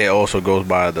it also goes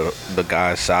by the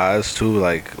guy's size too,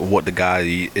 what the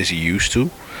guy is used to.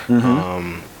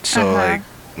 So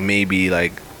maybe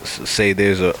say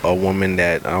there's a woman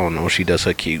that I don't know, she does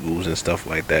her Kegels and stuff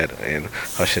like that, and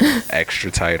her shit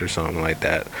extra tight or something like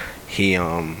that. He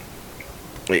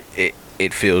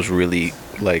it feels really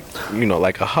like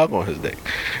a hug on his dick.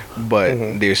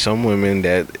 But there's some women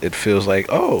that it feels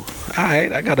oh,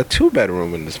 alright, I got a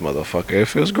 2-bedroom in this motherfucker. It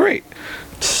feels great.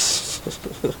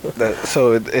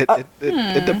 So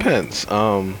it depends.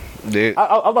 I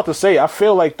was about to say, I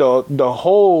feel the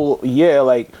whole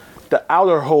the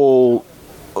outer hole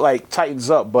tightens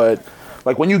up, but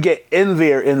when you get in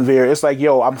there, it's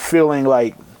yo, I'm feeling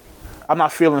I'm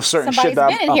not feeling certain Somebody's shit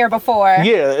that been in here before.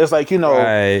 Yeah, it's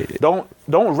right. Don't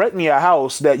rent me a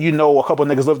house that a couple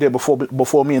niggas lived there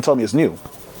before me and tell me it's new.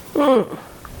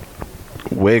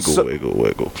 Wiggle.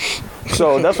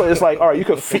 So that's what it's all right. You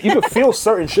could feel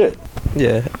certain shit.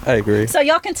 Yeah, I agree. So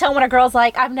y'all can tell when a girl's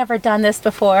I've never done this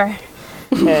before.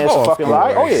 And it's a fucking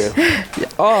lie. Oh yeah.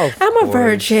 Oh, I'm a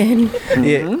virgin.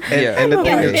 Yeah. And the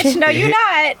thing is, no, you're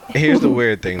not. Here's the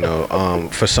weird thing though.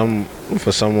 For some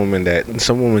women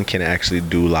some women can actually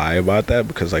do lie about that,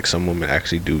 because some women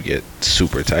actually do get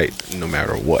super tight no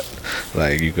matter what.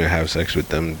 You can have sex with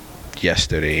them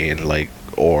yesterday and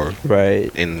or right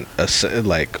in an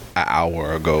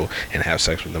hour ago and have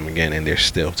sex with them again and they're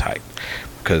still tight,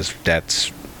 because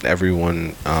that's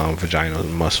everyone vaginal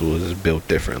muscle is built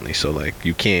differently, so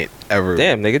you can't ever.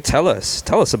 Damn, nigga, tell us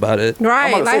about it.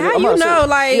 Right, how you know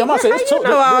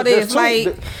all this?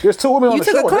 There's 2 women on the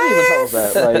show. They didn't even tell us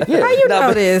that. How you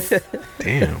know this?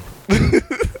 Damn.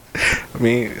 I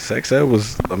mean, sex ed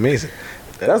was amazing.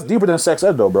 That's deeper than sex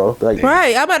ed though, bro.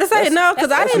 Right, I'm about to say no,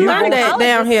 because I didn't learn that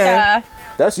down here.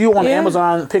 That's you on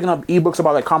Amazon picking up ebooks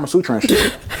about Kama Sutra and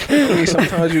shit. I mean,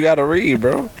 sometimes you gotta read,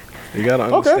 bro. You gotta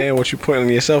understand what you're putting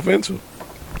yourself into.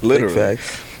 Literally.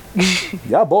 Facts.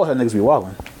 Y'all bald head niggas be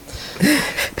wildin'.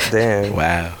 Damn.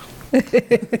 Wow.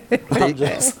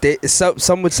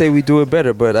 Some would say we do it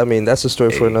better, but I mean that's a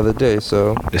story for another day.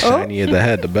 So the shinier the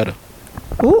head, the better.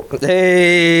 Ooh.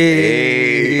 Hey.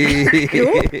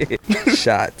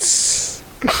 Shots.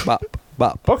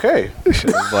 Bop. Okay. It's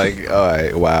all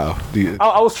right, wow.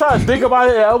 I was trying to think about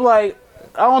it, and I'm I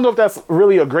don't know if that's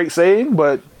really a great saying,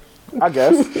 but I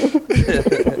guess.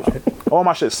 All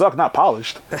my shit suck, not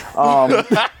polished.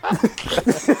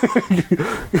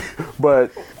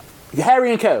 But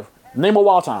Harry and Kev, name a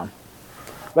wild time.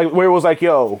 Where it was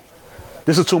yo,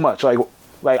 this is too much. I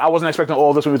wasn't expecting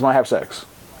all this when we was gonna have sex.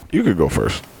 You could go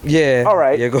first. Yeah. All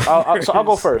right. Yeah, go so I'll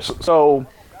go first. So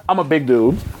I'm a big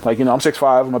dude. Like, I'm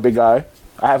 6'5", I'm a big guy.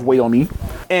 I have weight on me.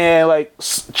 And, like,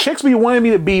 chicks be wanting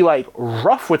me to be, like,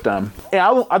 rough with them.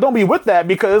 And I don't be with that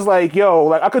because, like, yo,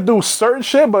 like, I could do certain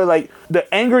shit, but, like,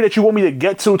 the anger that you want me to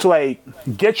get to, like,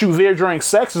 get you there during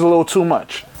sex is a little too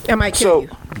much. I might kill you.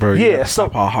 Bro, you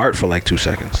stop our heart for, like, 2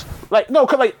 seconds. Like, no,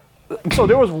 because, like, so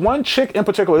there was one chick in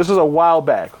particular, this is a while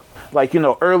back, like,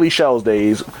 early Shellz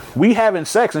days, we having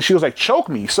sex, and she was like, choke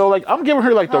me. So, like, I'm giving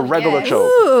her, like, the regular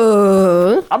choke.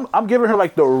 Ooh. I'm giving her,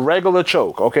 like, the regular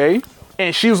choke, okay?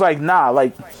 And she was like, nah,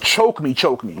 like, choke me.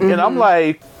 And I'm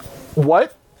like,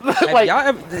 what? Like,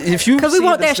 because we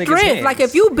want that strength. Like,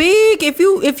 if you big, if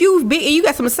you big, and you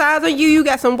got some size on you, you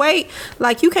got some weight.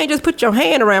 Like, you can't just put your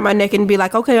hand around my neck and be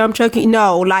like, okay, I'm choking.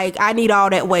 No, like, I need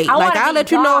all that weight. Like, I'll let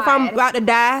you know if I'm about to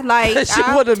die. Like, she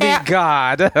want to be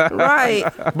God,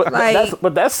 right? But like,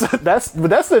 that's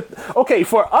the okay.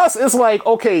 For us, it's like,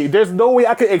 okay, there's no way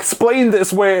I could explain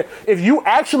this. Where if you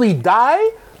actually die,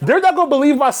 they're not gonna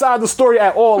believe my side of the story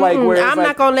at all. Like, where I'm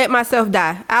not gonna let myself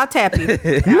die. I'll tap you.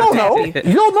 You don't know. You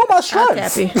don't know my strength. I'll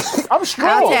tap you. I'm strong.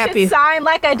 I'll tap you. Sign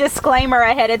like a disclaimer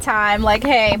ahead of time, like,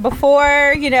 hey,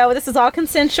 before this is all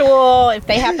consensual. If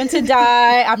they happen to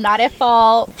die, I'm not at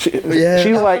fault. She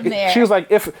was like,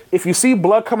 if you see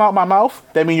blood come out my mouth,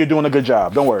 that means you're doing a good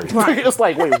job. Don't worry. Right. It's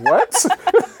like, wait, what?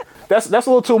 That's a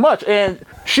little too much. And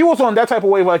she was on that type of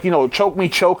way, like, choke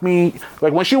me.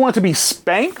 Like, when she wanted to be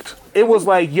spanked, it was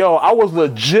like, yo, I was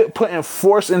legit putting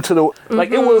force into the,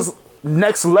 like, it was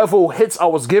next level hits I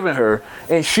was giving her.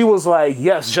 And she was like,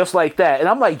 yes, just like that. And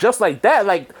I'm like, just like that?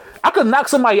 Like, I could knock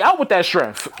somebody out with that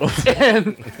strength.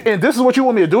 and this is what you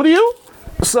want me to do to you?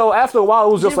 So after a while,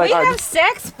 it was just Did we have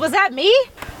sex? Was that me?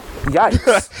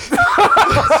 Yikes.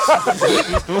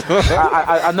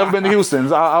 I've never been to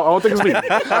Houston. I don't think it's me.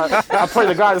 I pray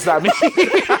to God it's not me.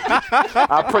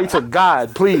 I pray to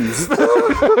God, please.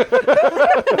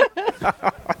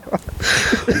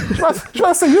 Should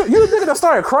I say, you the nigga that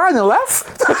started crying and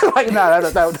left? Like, nah,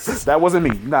 that wasn't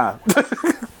me. Nah.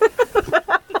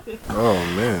 Oh,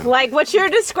 man. Like, what you're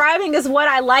describing is what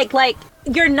I like. Like,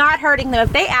 you're not hurting them.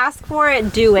 If they ask for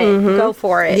it, do it. Go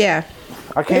for it. Yeah.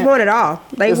 I can't. They want it all.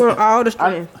 They want all the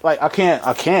strength. I can't.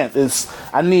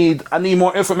 I need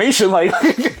more information. Like,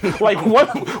 like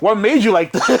what made you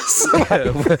like this?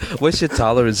 What's your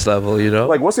tolerance level?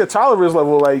 Like, what's your tolerance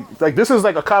level? Like this is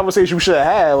like a conversation we should have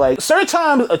had. Like, certain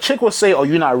times a chick will say, "Oh,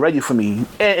 you're not ready for me,"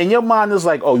 and your mind is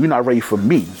like, "Oh, you're not ready for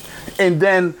me," and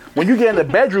then when you get in the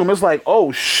bedroom, it's like,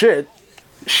 "Oh shit."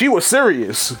 She was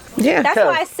serious. Yeah. That's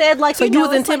why I said, like, so you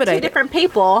was intimidated. Like 2 different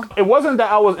people. It wasn't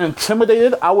that I was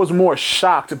intimidated. I was more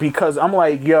shocked because I'm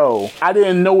like, yo, I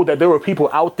didn't know that there were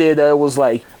people out there that was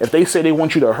like, if they say they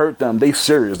want you to hurt them, they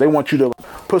serious. They want you to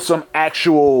put some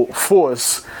actual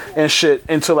force and shit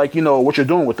into, like, what you're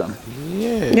doing with them.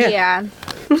 Yeah.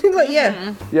 Like,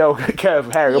 yeah. Yo,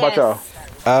 Kev, Harry, what about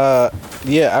y'all?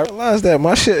 Yeah, I realized that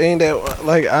my shit ain't that,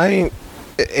 like, ain't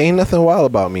nothing wild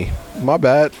about me. My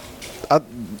bad.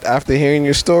 After hearing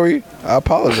your story, I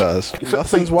apologize.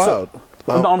 Nothing's wild.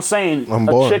 No, I'm saying I'm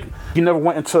a bored. chick, you never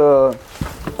went into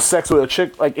sex with a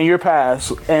chick, like, in your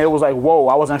past, and it was like, whoa,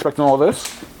 I wasn't expecting all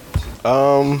this?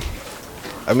 I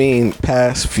mean,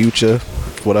 past, future,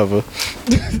 whatever.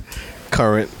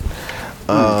 Current.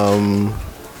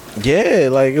 Yeah,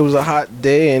 like, it was a hot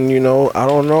day, and, I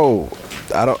don't know.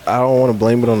 I don't want to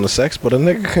blame it on the sex, but a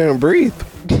nigga couldn't breathe.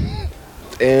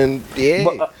 And, yeah.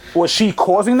 But, was she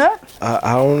causing that?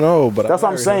 I don't know, but that's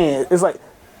what I'm saying. It's like,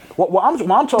 what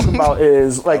I'm talking about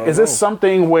is, like, is this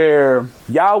something where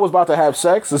y'all was about to have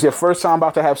sex? Is your first time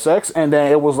about to have sex? And then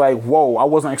it was like, whoa, I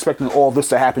wasn't expecting all this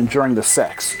to happen during the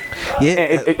sex. Yeah.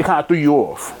 And it kind of threw you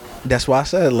off. That's why I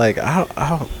said, like, I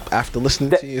after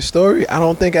listening to your story, I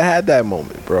don't think I had that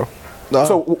moment, bro. No.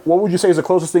 So what would you say is the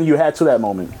closest thing you had to that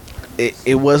moment?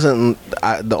 It wasn't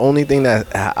the only thing that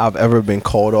I've ever been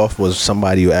called off was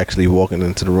somebody who actually walking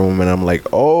into the room, and I'm like,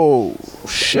 oh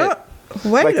shit.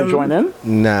 Wait like to join in?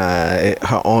 Nah,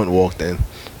 her aunt walked in.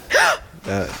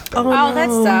 Oh, that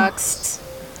sucks.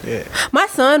 Yeah. My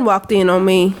son walked in on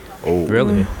me. Oh,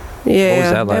 really?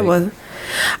 Yeah. What was that like?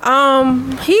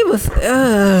 He was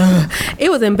it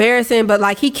was embarrassing, but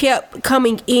like he kept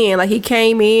coming in, like he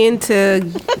came in to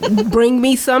bring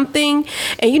me something,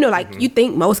 and like you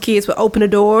think most kids would open the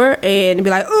door and be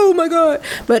like, oh my god,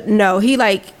 but no, he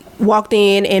like walked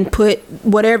in and put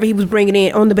whatever he was bringing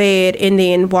in on the bed and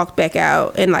then walked back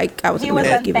out, and like I was in the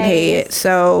middle of giving head,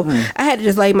 so I had to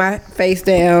just lay my face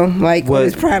down like on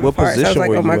his private parts. I was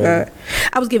like, oh my god,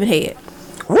 I was giving head.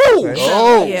 Woo!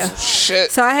 Oh, yeah. Shit.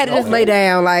 So I had to just lay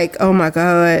down like, oh my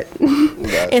god.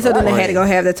 And so then I had to go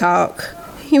have the talk.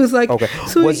 He was like,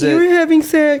 so you were having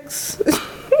sex?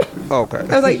 Okay.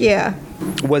 I was like, yeah.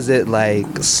 Was it like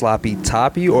sloppy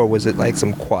toppy or was it like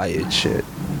some quiet shit?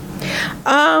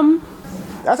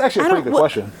 That's actually a pretty good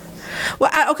question.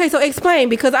 Well, okay, so explain,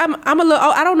 because I'm a little.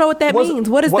 I don't know what that means.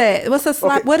 What is that? What's a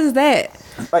slop? Okay. What is that?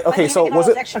 Like, okay, so was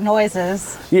it extra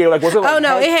noises? Yeah, like was it? Like, oh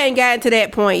no, it hadn't gotten to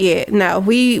that point yet. No,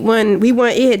 we weren't.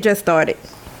 It had just started.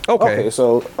 Okay,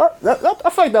 so I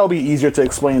feel like that would be easier to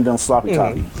explain than sloppy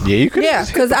toppy. Yeah, you could. Yeah,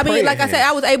 because I mean, like I said,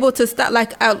 I was able to stop.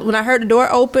 Like when I heard the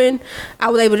door open, I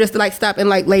was able just to like stop and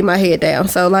like lay my head down.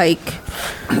 So like,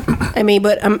 I mean,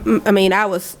 but I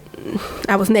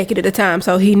was naked at the time,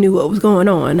 so he knew what was going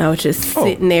on. I was just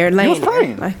sitting there laying. He was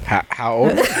praying. Like, how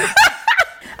old?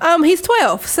 He's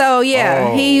 12, so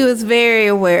yeah, he was very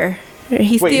aware.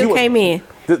 He still came in.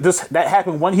 That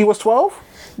happened when he was 12?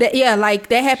 Like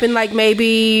that happened like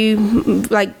maybe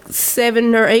like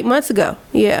 7 or 8 months ago.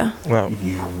 Yeah. Wow.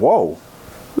 Whoa.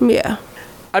 Yeah.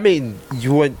 I mean,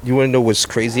 you want to know what's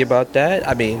crazy about that?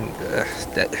 I mean,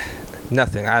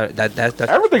 nothing.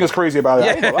 Everything is crazy about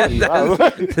it.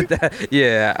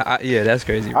 Yeah, that's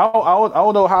crazy. I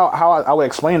don't know how I would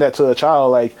explain that to a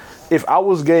child. Like, if I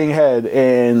was getting head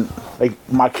and like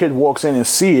my kid walks in and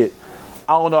see it,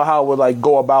 I don't know how I would like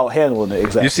go about handling it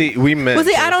exactly. You see, we met. Well,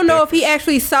 see, I don't know if he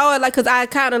actually saw it, like, cause I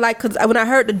kind of like, cause when I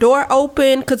heard the door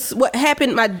open, cause what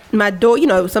happened, my door, you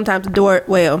know, sometimes the door,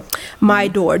 my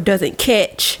door doesn't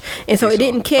catch, and so it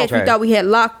didn't catch. Okay. We thought we had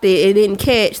locked it, it didn't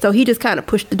catch, so he just kind of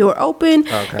pushed the door open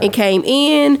and came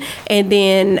in, and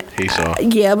then he saw.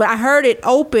 But I heard it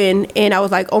open, and I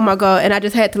was like, oh my god, and I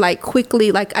just had to like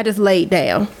quickly, like, I just laid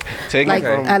down,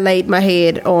 I laid my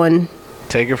head on.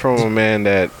 Take it from a man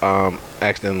that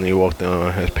accidentally walked in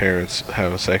on his parents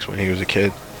having sex when he was a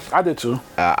kid. I did too.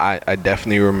 I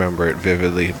definitely remember it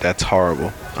vividly. That's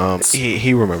horrible.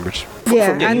 He remembers.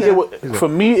 For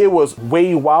me, it was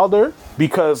way wilder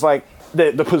because like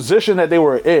the position that they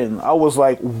were in, I was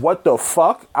like, what the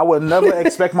fuck? I would never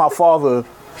expect my father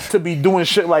to be doing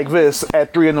shit like this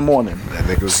at 3 a.m. That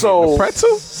nigga was eating a pretzel?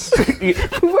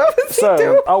 What was he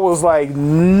doing? I was like,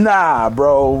 nah,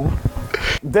 bro.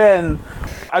 Then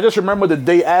I just remember the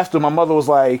day after, my mother was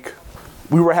like,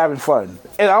 we were having fun.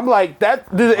 And I'm like,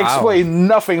 that didn't explain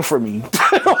nothing for me.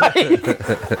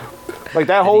 like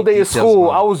that whole day at school,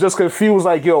 I was just confused.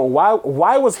 Like, yo,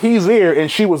 why was he there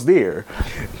and she was there?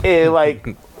 And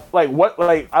like what?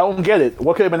 Like, I don't get it.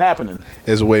 What could have been happening?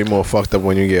 It's way more fucked up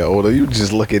when you get older. You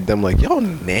just look at them like, y'all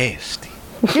nasty.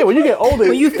 Yeah, when you get older.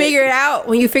 when you figure out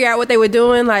what they were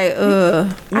doing, like,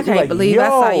 I can't like, believe I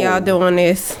saw y'all doing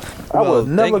this. I would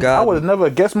have never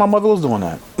guessed my mother was doing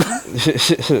that.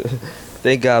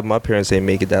 Thank God my parents ain't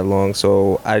make it that long,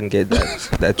 so I didn't get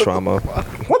that trauma.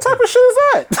 What type of shit is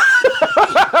that?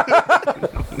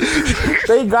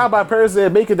 Thank God my parents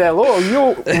didn't make it that long.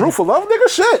 You root for love, nigga?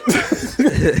 Shit.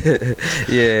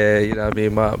 Yeah, you know what I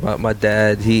mean? My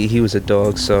dad, he was a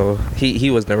dog, so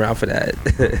he wasn't around for that.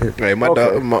 Hey,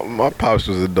 my pops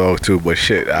was a dog too, but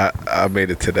shit, I made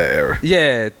it to that era.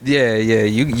 Yeah.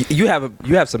 You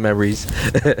have some memories.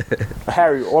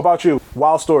 Harry, what about you?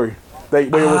 Wild story. Where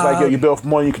it was like, yo, you built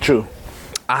more than you could chew.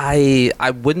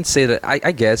 I wouldn't say that.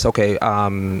 I guess it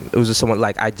was just someone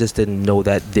like I just didn't know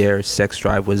that their sex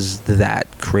drive was that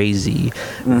crazy,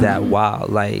 that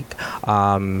wild. Like,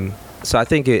 so I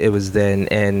think it was then,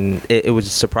 and it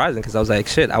was surprising because I was like,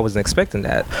 shit, I wasn't expecting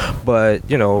that, but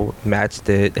you know, matched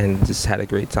it and just had a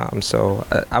great time. So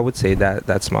I would say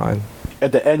that's mine.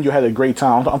 At the end, you had a great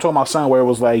time. I'm talking about something where it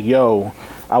was like, yo,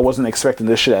 I wasn't expecting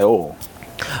this shit at all.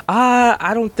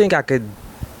 I don't think I could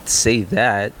say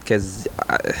that because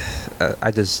I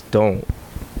just don't.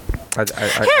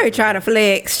 Harry trying to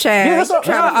flex, child.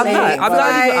 Yeah,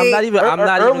 I'm not even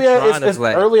trying to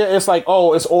flex. Earlier, it's like,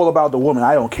 oh, it's all about the woman.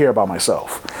 I don't care about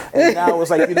myself. And now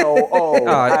it's like, you know,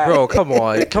 bro, come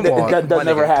on. That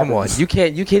never happens. Come on, you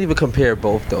can't even compare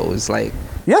both those. Like,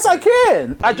 yes, I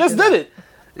can. I just did it.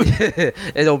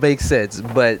 It don't make sense,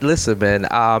 but listen, man.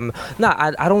 I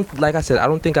don't, like I said, I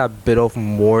don't think I bit off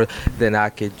more than I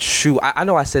could chew. I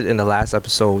know I said in the last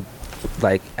episode,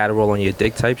 like Adderall on your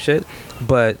dick type shit,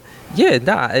 but yeah,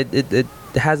 it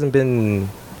hasn't been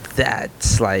that.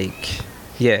 Like,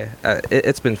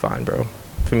 it's been fine, bro.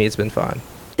 For me, it's been fine.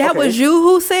 That was you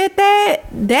who said that?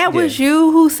 That was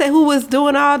you who was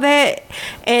doing all that,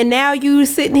 and now you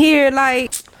sitting here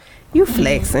like. You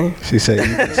flexing. She said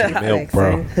you need some milk,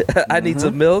 bro. I need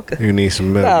some milk. You need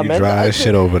some milk. You dry as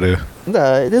shit over there.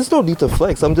 Nah, there's no need to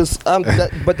flex.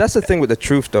 But that's the thing with the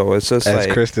truth, though. It's just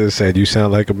as Kristen said, you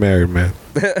sound like a married man.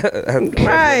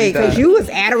 Right, because you was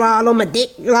Adderall on my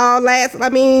dick all last. I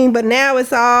mean, but now it's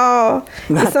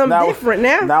something different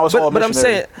now. Now it's all. But I'm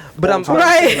saying, I'm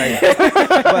right.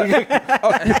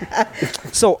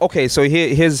 So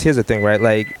here's the thing, right?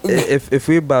 Like, if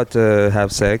we're about to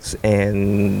have sex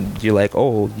and you're like,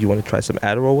 oh, you want to try some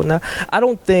Adderall or not? I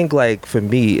don't think, like, for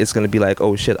me, it's gonna be like,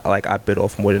 oh shit, like I bit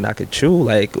off more than I could chew.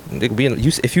 Like,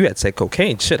 if you had said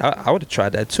cocaine, shit, I would have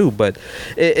tried that too. But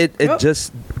it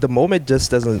just, the moment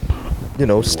just doesn't,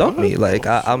 stop me. Like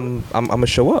I'm gonna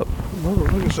show up. Oh, I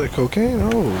can say cocaine.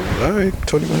 Oh, all right,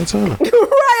 20 minutes on.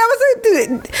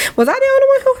 Was I the only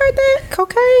one who heard that?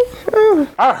 Cocaine? Oh.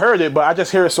 I heard it, but I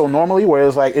just hear it so normally, where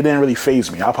it's like it didn't really faze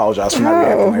me. I apologize for not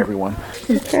reacting to everyone.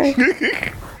 Okay.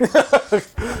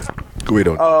 We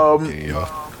don't.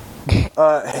 Y'all.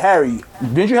 Harry,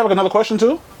 didn't you have like another question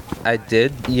too? I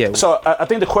did. Yeah. So I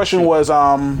think the question was,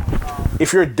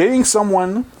 if you're dating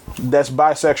someone that's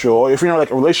bisexual, or if you're in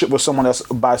like a relationship with someone that's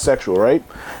bisexual, right?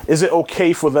 Is it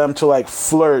okay for them to like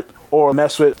flirt or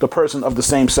mess with the person of the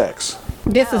same sex?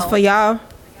 This is for y'all.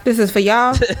 It's for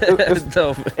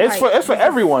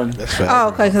everyone.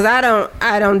 Okay, because I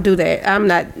don't do that. I'm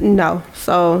not. No.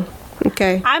 So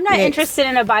okay. I'm not interested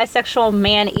in a bisexual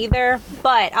man either.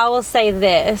 But I will say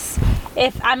this: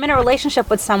 if I'm in a relationship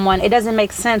with someone, it doesn't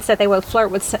make sense that they would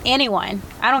flirt with anyone.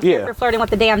 I don't care if you're flirting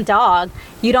with the damn dog.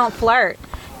 You don't flirt.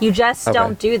 You just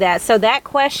don't do that. So that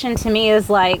question to me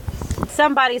is like,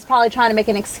 somebody's probably trying to make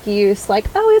an excuse, like,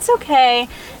 oh, it's okay.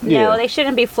 No, they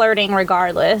shouldn't be flirting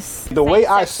regardless. The way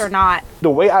I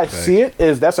see it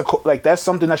is that's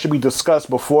something that should be discussed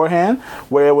beforehand.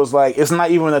 Where it was like, it's not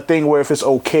even a thing where if it's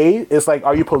okay. It's like,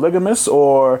 are you polygamous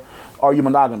or are you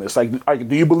monogamous? Like,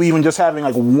 do you believe in just having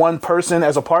like one person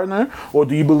as a partner, or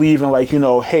do you believe in like,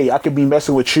 hey, I could be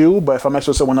messing with you, but if I mess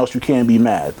with someone else, you can't be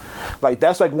mad. Like,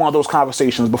 that's like one of those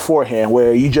conversations beforehand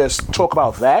where you just talk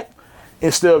about that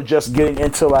instead of just getting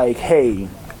into like, hey,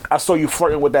 I saw you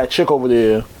flirting with that chick over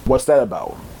there. What's that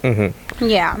about? Mm-hmm.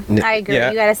 Yeah, I agree.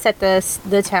 Yeah. You got to set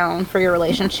the tone for your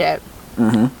relationship.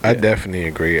 Mm-hmm. I definitely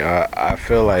agree. I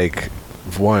feel like,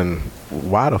 one,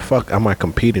 why the fuck am I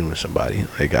competing with somebody?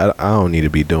 Like, I don't need to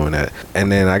be doing that. And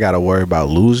then I gotta worry about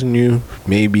losing you.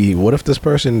 Maybe, what if this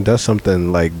person does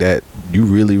something like that you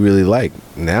really, really like?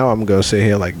 Now I'm gonna sit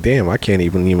here like, damn, I can't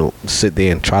even sit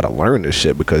there and try to learn this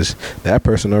shit because that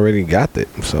person already got it.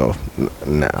 So,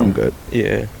 nah, I'm good.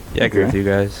 Yeah, I agree with you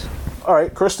guys. All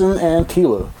right, Kristen and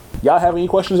Quila, y'all have any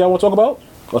questions y'all want to talk about?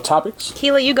 Or topics?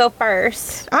 Quila, you go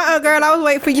first. Girl, I was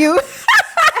waiting for you.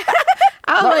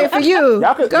 I was waiting for you.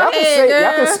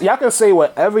 Y'all can say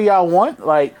whatever y'all want.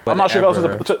 Like, I'm not sure if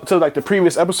that was to like the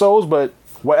previous episodes, but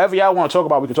whatever y'all want to talk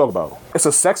about, we can talk about. It's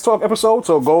a sex talk episode,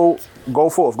 so go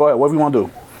forth. Go ahead. Whatever you want to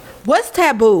do. What's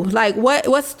taboo? Like,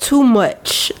 what's too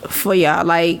much for y'all?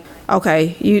 Like,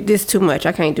 okay, this too much.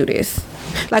 I can't do this.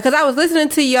 Like, cause I was listening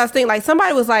to y'all think like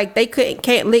somebody was like they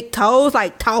can't lick toes.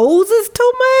 Like, toes is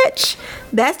too much.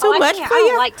 That's too much for you. I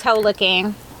don't like toe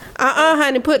licking.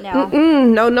 Honey,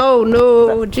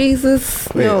 no, Jesus.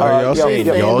 Wait, no. Are y'all saying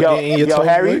y'all getting your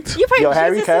toes licked? You put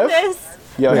Jesus in this?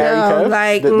 Harry,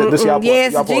 like,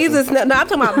 yes, Jesus. No, I'm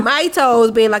talking about my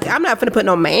toes being like, I'm not finna put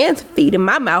no man's feet in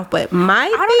my mouth, but my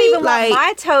feet, I don't even want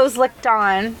my toes licked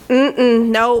on.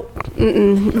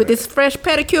 With this fresh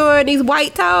pedicure and these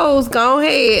white toes, go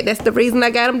ahead. That's the reason I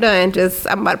got them done.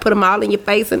 I'm about to put them all in your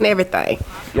face and everything.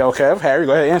 Yo, Kev, Harry,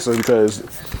 go ahead and answer because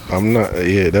I'm not.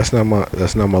 Yeah, that's not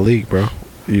my league, bro.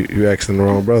 You asking the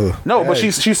wrong brother. No, but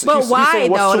she's why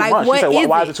saying what's though? too Like, much. what She said, is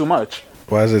why is it too much?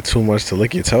 Why is it too much to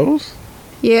lick your toes?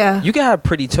 Yeah. You can have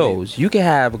pretty toes. You can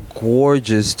have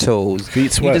gorgeous toes.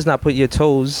 Feet sweat. You just not put your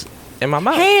toes in my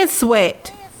mouth. Hand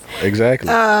sweat. Exactly.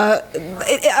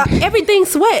 Everything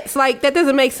sweats. Like, that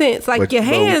doesn't make sense. Like, your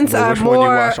hands are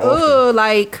more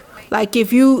like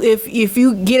if you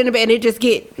get in the bed and it just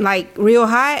get like real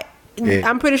hot. Yeah.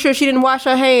 I'm pretty sure she didn't wash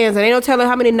her hands, and they don't tell her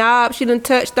how many knobs she done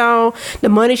touched on, the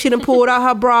money she done pulled out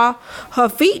her bra. Her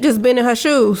feet just been in her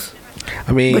shoes.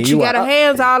 I mean, but you got her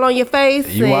hands all on your face.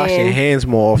 You wash your hands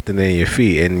more often than your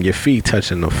feet, and your feet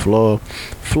touching the floor.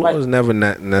 Floor is never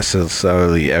not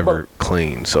necessarily ever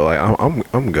clean. So like,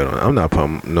 I'm good on it. I'm not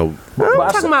putting no.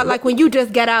 I'm talking about like when you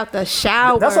just get out the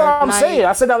shower. That's what I'm saying.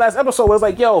 I said that last episode was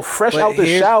like, yo, fresh out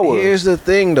the shower. Here's the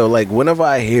thing though, like whenever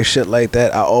I hear shit like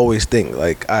that, I always think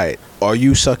like, all right, are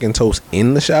you sucking toes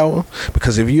in the shower?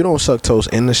 Because if you don't suck toes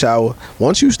in the shower,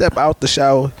 once you step out the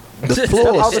shower, The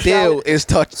floor still is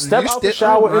touching. Step out the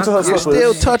shower into her slippers. You're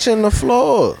still touching the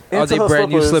floor. Are they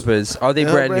brand new slippers? Are they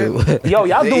brand new? Yo,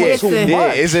 y'all doing too much.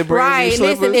 Yeah, is it brand new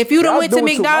slippers? Listen, if you done Y'all went to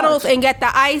doing too McDonald's much. and got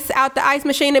the ice out the ice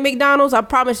machine at McDonald's, I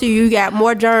promise you got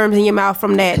more germs in your mouth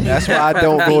from that. That's why I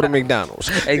don't go to McDonald's.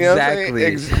 Exactly.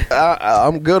 You know what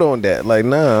I'm I'm good on that. Like,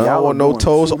 nah, I don't want no doing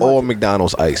toes too or much.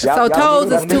 McDonald's ice. So Y'all toes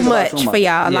doing is too that much for y'all.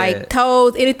 Yeah. Like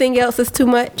toes, anything else is too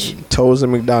much. Toes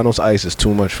and McDonald's ice is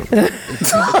too much for me.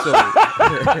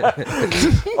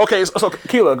 Okay, so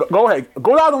Quila, go ahead.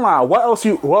 Go down the line. What else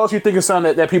you think is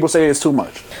something that people say is too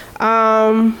much?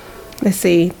 Let's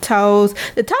see, toes.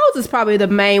 The toes is probably the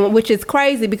main one, which is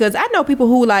crazy because I know people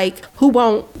who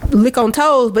won't lick on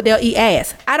toes, but they'll eat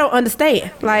ass. I don't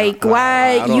understand, like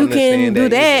why you can do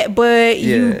that, but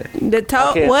you the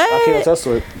toe. What? I can't attest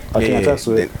to it. I can't attest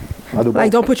to it. I do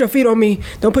Like, don't put your feet on me.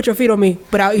 Don't put your feet on me.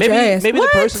 But I'll eat your ass. Maybe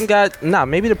What?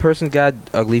 maybe the person got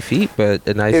ugly feet, but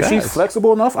a nice If ass. she's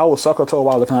flexible enough, I will suck her toe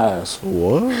while licking her ass.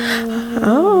 What?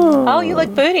 Oh, you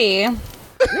look booty.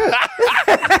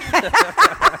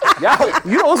 Y'all,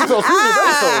 you don't listen to those previous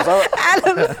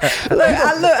episodes.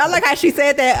 I like how she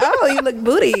said that. Oh, you look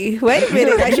booty. Wait a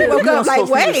minute. Like she woke up like,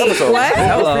 wait, what?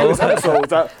 Previous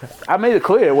episodes, I made it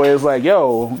clear where it's like,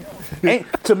 yo,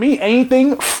 to me,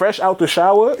 anything fresh out the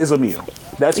shower is a meal.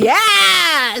 That's it.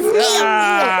 Yes.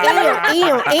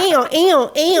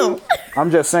 Ew. I'm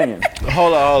just saying.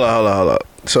 Hold on.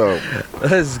 So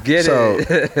Let's get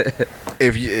it.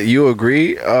 if you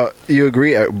agree,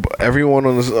 everyone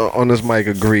on this mic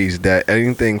agrees that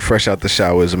anything fresh out the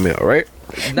shower is a meal, right?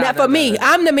 Now for me,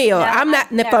 I'm the meal. I'm not.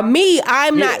 For me,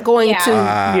 I'm not going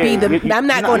to be the. I'm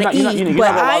not going to eat,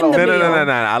 but I'm the meal.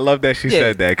 No. I love that she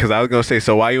said that because I was gonna say,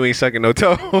 so why you ain't sucking no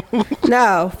toe?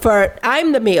 No,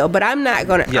 I'm the meal, but I'm not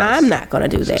gonna. Yes. I'm not gonna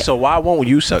do that. So why won't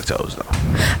you suck toes though?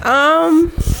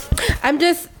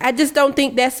 I just don't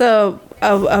think that's a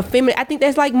feminine. I think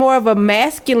that's like more of a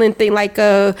masculine thing, like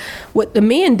what the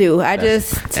men do.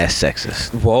 That's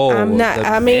sexist. Whoa. I'm not.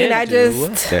 I mean, That's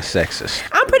sexist.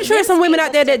 I'm pretty sure there's some women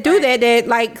out there that do that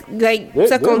like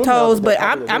suck on toes, but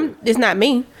I'm. It's not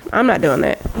me. I'm not doing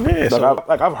that. Yeah,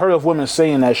 I've heard of women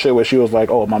saying that shit where she was like,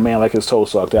 "Oh, my man like his toe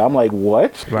sucked." I'm like,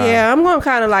 what? Right. Yeah, I'm gonna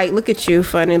kind of like look at you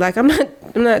funny. Like I'm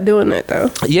not doing that though.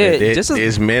 Yeah,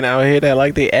 there's men out here that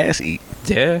like they ass eat.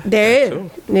 Yeah. There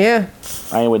is. Yeah.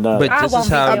 I ain't with none. But I this won't is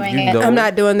be how doing you it. know. I'm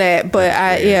not doing that, but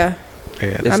Yeah,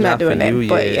 It's I'm not doing for that, you,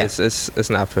 but yeah. yeah. It's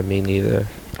not for me neither.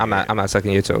 I'm not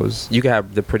sucking your toes. You can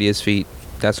have the prettiest feet.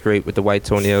 That's great with the white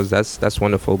toenails. That's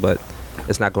wonderful, but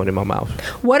it's not going in my mouth.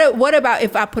 What about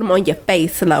if I put them on your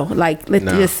face, low? Like let's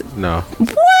just. No. What?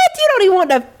 You don't even want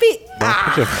to fit. Don't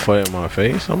put your foot in my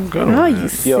face. I'm good Oh, on you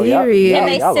that. Yo, serious? And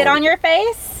they y'all sit are- on your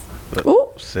face? Ooh.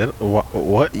 Sit?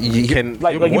 What? You- Can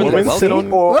Like you women mean sit the on?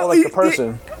 feet or like the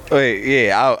person? Wait,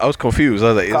 yeah, I was confused.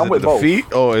 I was like, I'm is with it the both.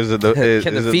 feet or is it the? Can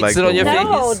is the it feet like sit on your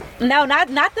No, face? no, not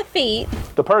the feet.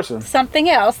 The person. Something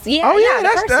else. Yeah. Oh yeah,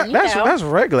 the person, that's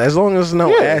regular. As long as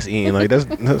no ass eating, like that's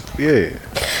yeah.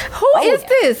 Who is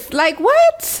this? Like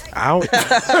what? I don't.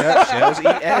 Shellz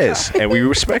eat ass, and we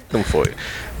respect them for it.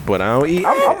 But I don't eat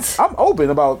ass. I'm open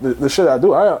about the shit I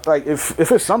do. I like if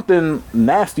it's something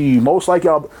nasty, most like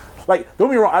y'all. Like, don't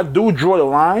get me wrong, I do draw the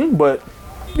line, but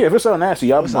yeah, if it's something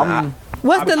nasty, I'm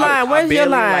What's the line? Where's your I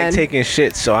line? like taking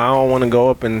shit, so I don't want to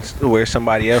go up and wear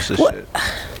somebody else's shit.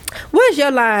 Where's your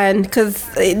line? Because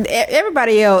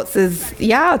everybody else is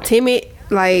y'all timid.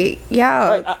 Like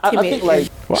y'all I timid. think like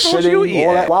Why don't you eat shitting,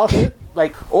 all ass? that wild shit,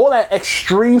 like all that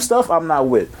extreme stuff, I'm not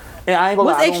with. And I ain't gonna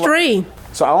What's lie, I don't extreme?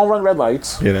 so I don't run red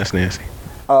lights. Yeah, that's nasty.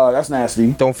 That's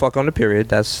nasty. Don't fuck on the period.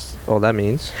 That's all that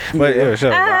means. But yeah,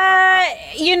 sure.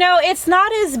 It's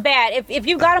not as bad. If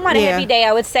you got them on a Yeah. heavy day,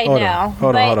 I would say Hold no. on,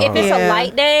 hold but on, hold if on. it's Yeah. a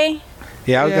light day,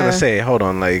 Yeah, I was Yeah. gonna say, hold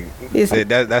on, like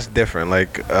It's- that's different.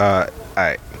 Like,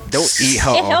 alright, don't eat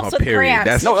her It on helps her with period. cramps.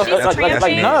 That's No, She's like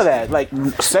cramping. none of that. Like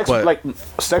sex, But-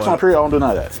 sex on a period. I don't do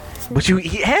none of that. But you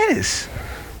eat ass.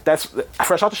 That's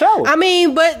fresh out the shower. I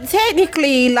mean, but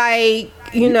technically, like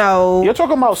You're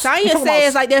talking about science you're talking about-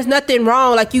 says like there's nothing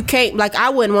wrong. Like you can't. Like I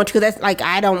wouldn't want you because that's like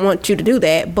I don't want you to do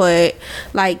that. But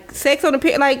like sex on the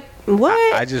period, like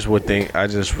what? I just would think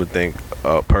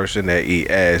a person that eat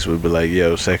ass would be like,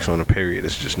 yo, sex on a period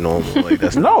is just normal. Like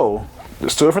that's No,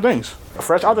 it's two different things.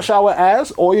 Fresh out the shower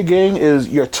ass, all you're getting is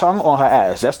your tongue on her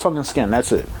ass. That's tongue and skin.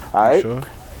 That's it. All right. Sure.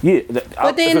 Yeah.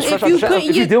 But then it's fresh if out you the shower- put-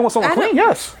 if you're dealing with someone I don't- clean,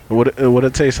 yes, What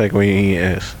it tastes like when you eat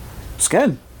ass.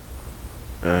 skin.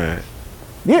 Alright.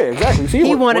 Yeah, exactly. See,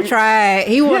 He want to try it.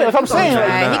 He want. Yeah, that's what I'm saying.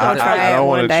 He gonna try I it don't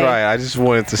one want to day. try it. I just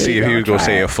wanted to see if he was gonna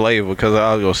say a flavor because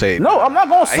I was gonna say No, I'm not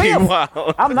gonna say.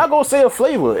 Wow. I'm not gonna say a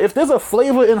flavor. If there's a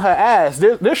flavor in her ass,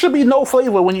 there should be no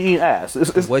flavor when you eat ass.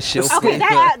 What's your Okay,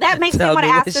 that makes me Tell want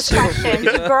to me ask what's this your- question.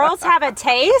 Do girls have a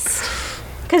taste?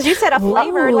 Because you said a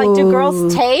flavor. Like, do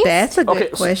girls taste? That's a good Okay,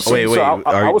 question. Wait. So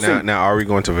I would say- Now, are we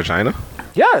going to vagina?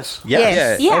 Yes,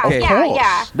 Yes. Yeah, Okay.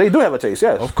 yeah. they do have a taste.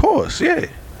 Yes. Of course, yeah.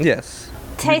 Yes.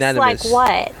 Taste Unanimous. like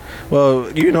what? Well,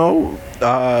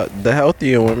 the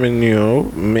healthier women,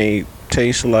 may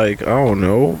taste like, I don't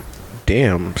know,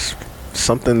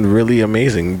 something really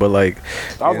amazing. But like,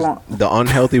 the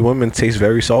unhealthy women taste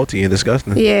very salty and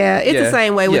disgusting. Yeah, it's Yeah. the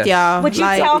same way with Yes. y'all. Would you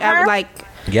like, tell her? Like,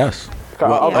 Yes. I'll-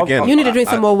 Well, again, you need to drink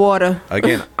some more water.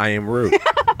 Again, I am rude.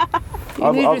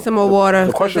 You need to drink some more water.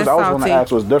 The questions That's I was going to salty.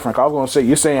 ask was different. I was going to say,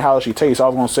 you're saying how does she taste? I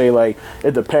was going to say, like,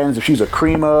 it depends if she's a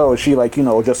creamer or she, like,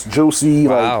 just juicy.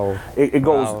 Wow. Like, it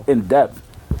goes Wow. in depth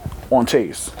on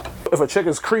taste. If a chick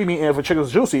is creamy and if a chick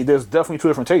is juicy, there's definitely two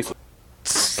different tastes.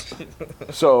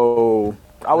 So,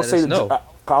 I would Let say, us know.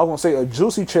 I was going to say a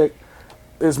juicy chick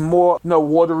is more,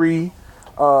 watery,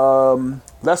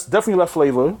 definitely less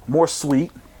flavor, more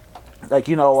sweet. Like,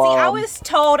 See, I was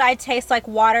told I taste like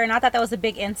water, and I thought that was a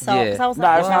big insult. Yeah. Because I was Nah,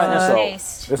 like, it's not an "What's insult.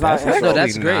 taste?" It's not an insult. No,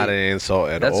 that's great. Not an insult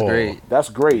at That's all. great. That's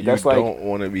great. You That's like, don't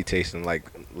want to be tasting like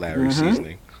Larry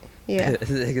seasoning. Yeah.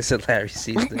 Nigga said Larry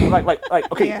seasoning. like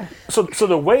okay. Yeah. So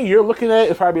the way you're looking at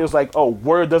it probably is like, oh,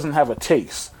 word doesn't have a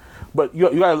taste, but you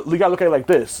gotta look at it like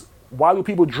this. Why do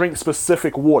people drink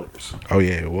specific waters? Oh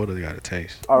yeah, water got a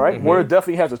taste. All right? Word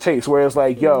definitely has a taste. Whereas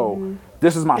like, yo,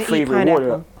 this is my They eat favorite water.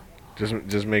 pineapple.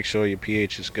 Just make sure your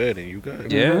pH is good and you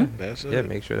good. Yeah. That's it. Yeah,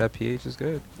 make sure that pH is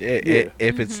good. Yeah.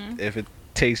 If it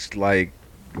tastes like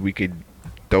we could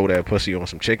throw that pussy on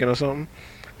some chicken or something,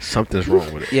 something's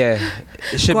wrong with it. Yeah.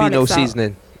 It should be Garlic no salt.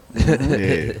 seasoning.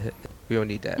 Yeah. We don't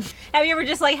need that. Have you ever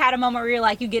just like had a moment where you're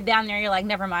like, you get down there, you're like,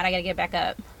 never mind, I gotta get back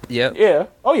up. Yep. Yeah.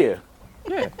 Oh yeah.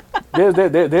 Yeah.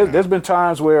 There's been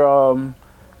times where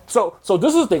so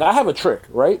this is the thing. I have a trick,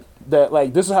 right? That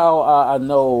like this is how I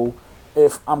know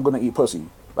if I'm gonna eat pussy.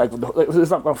 Like if it's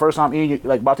not my first time eating,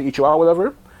 like about to eat you out,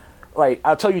 whatever. Like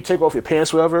I'll tell you, take off your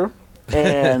pants, whatever,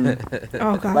 and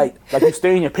Oh God. like you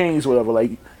stay in your panties, whatever.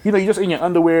 Like you just in your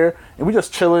underwear, and we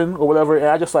just chilling or whatever. And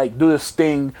I just like do this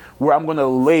thing where I'm gonna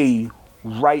lay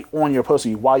right on your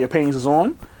pussy while your panties is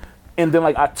on, and then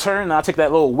like I turn and I take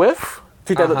that little whiff.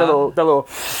 Take that little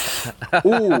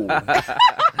ooh,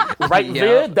 right Yeah.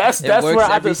 there. That's It where works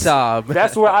I every time.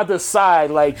 That's where I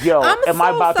decide, like, yo, I'm am so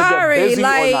I about sorry. to get busy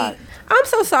like, or not? I'm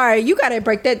so sorry. You gotta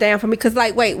break that down for me, cause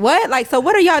like, wait, what? Like, so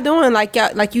what are y'all doing? Like, y'all,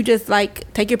 like you just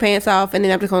like take your pants off and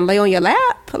then I'm just gonna lay on your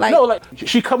lap? Like, No, like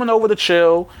she coming over to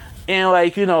chill, and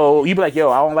like you be like, yo,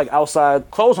 I don't like outside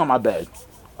clothes on my bed.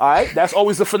 All right, that's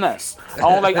always the finesse. I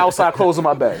don't like outside clothes on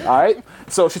my bed. All right,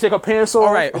 so she take her pants off.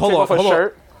 All right, and hold take on, off her hold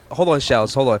shirt. on. Hold on,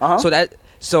 Shellz. Hold on. Uh-huh.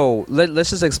 So let's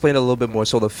just explain it a little bit more.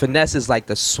 So the finesse is like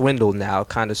the swindle now,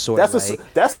 kind of sort of That's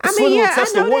like. the I mean, swindle yeah,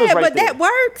 test I of know waters that, right but there. that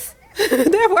works.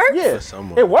 That works. Yeah,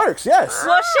 Somewhat. it works. Yes.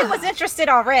 Well, she was interested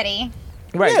already.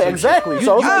 Right. Yeah, exactly. You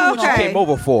So knew it's like, what you okay. came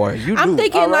over for. You I'm knew.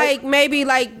 thinking All right. like maybe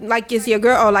like it's your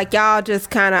girl or like y'all just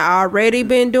kind of already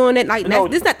been doing it. Like No.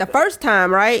 this is not the first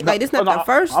time, right? Like this is not no, the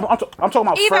first. I'm talking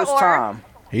about Either first or. time.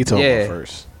 He told Yeah. me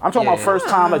first. I'm talking about Yeah. first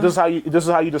time. Like this is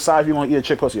how you decide if you want to eat a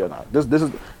chick pussy or not. This is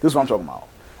what I'm talking about.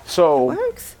 So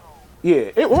Works. yeah,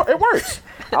 it works.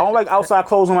 I don't like outside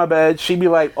clothes on my bed. She be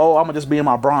like, oh, I'm gonna just be in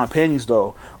my bra and panties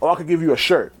though. Or I could give you a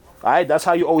shirt. All right, that's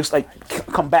how you always like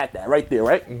combat that right there,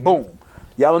 right? Mm-hmm. Boom.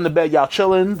 Y'all in the bed, y'all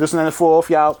chilling, this and that and forth.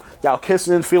 Y'all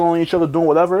kissing, feeling each other, doing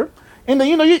whatever. And then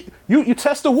you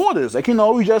test the waters. Like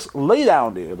you just lay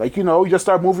down there. Like you just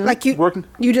start moving. Like working.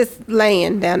 you just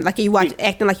laying down, like you watch,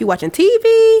 acting like you watching TV.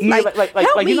 Yeah, Like, like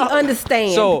help me you know-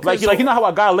 understand. So- Like you know how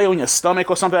I gotta lay on your stomach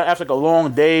or something after like a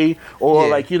long day, or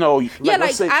Yeah. like yeah, let's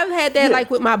like say- I've had that yeah. like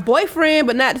with my boyfriend,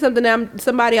 but not something that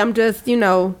I'm just Yeah,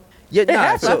 nah,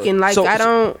 happens. fucking like I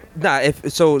don't. Nah,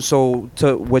 if so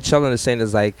to what Shellin is saying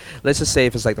is like, let's just say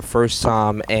if it's like the first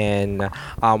time and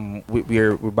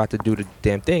we're about to do the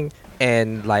damn thing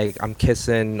and like I'm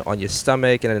kissing on your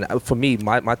stomach and then for me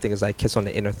my thing is like kiss on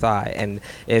the inner thigh, and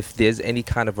if there's any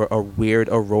kind of a weird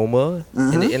aroma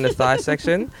in the inner thigh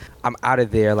section, I'm out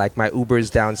of there. Like my Uber's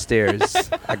downstairs.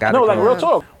 I gotta No, go. like real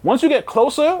talk. Once you get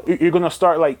closer, you're gonna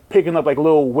start like picking up like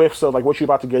little whiffs of like what you're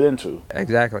about to get into.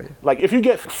 Exactly. Like if you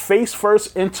get face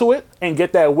first into it and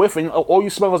get that whiff and all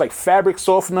you smell is like fabric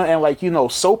softener and like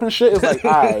soap and shit, it's like,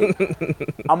 alright,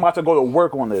 I'm about to go to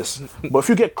work on this. But if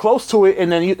you get close to it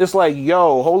and then it's like,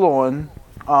 yo, hold on,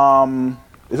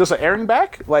 Is this an airing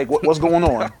back? Like, what's going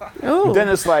on? Oh. Then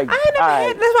it's like, I ain't never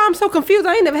had, that's why I'm so confused.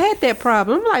 I ain't never had that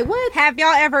problem. I'm like, what? Have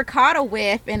y'all ever caught a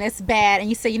whiff and it's bad and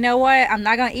you say, you know what, I'm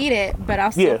not gonna eat it, but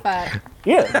I'll still fuck?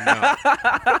 Yeah.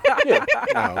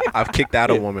 No, I've kicked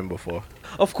out a woman before.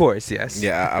 Of course, yes.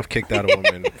 Yeah, I've kicked out a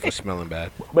woman for smelling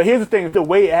bad. But here's the thing: the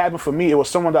way it happened for me, it was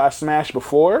someone that I smashed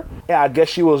before, and I guess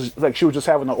she was just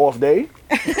having an off day.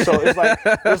 So it's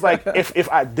like if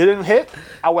I didn't hit,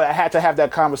 I would have had to have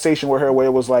that conversation with her where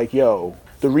it was like, yo,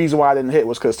 the reason why I didn't hit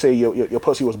was because say your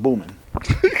pussy was booming,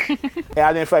 and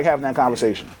I didn't feel like having that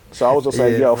conversation. So I was just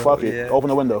like, yo, fuck it, open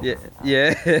the window.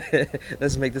 Yeah.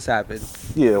 Let's make this happen.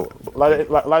 Yeah, light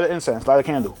of incense, light a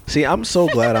candle. See, I'm so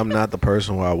glad I'm not the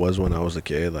person who I was when I was a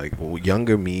kid. Like,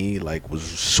 younger me, like, was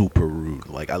super rude.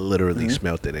 Like, I literally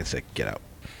smelled it and said, get out.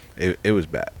 It was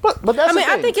bad. But that's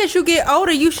I think as you get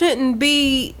older, you shouldn't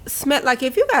be like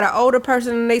if you got an older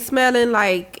person and they smelling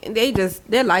like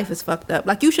their life is fucked up.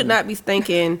 Like you should not be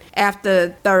stinking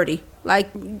after 30.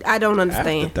 Like I don't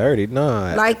understand. After 30,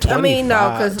 no. Like I mean, no,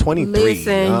 because 23.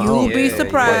 listen, you'll be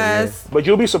surprised. But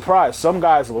you'll be surprised. Some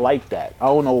guys like that. I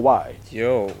don't know why.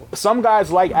 Yo. Some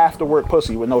guys like after work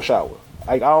pussy with no shower.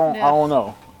 Like I don't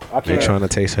know. They're trying to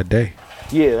taste her day.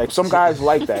 Yeah, like some guys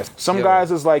like that. Some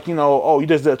guys is like, you know, oh, you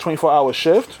just did a 24-hour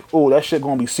shift. Oh, that shit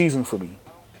gonna be seasoned for me.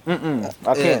 I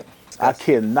can't. I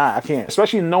can't.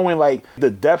 Especially knowing like the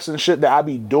depths and shit that I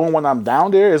be doing when I'm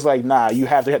down there. It's like, nah, you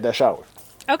have to hit that shower.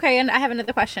 Okay, and I have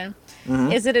another question.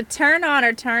 Is it a turn on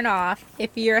or turn off if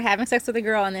you're having sex with a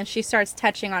girl and then she starts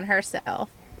touching on herself?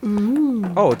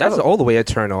 Oh, that's all the way a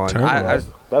turn on. That's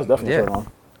definitely a turn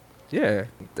on. Yeah.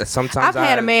 Sometimes I've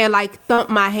had a man like thump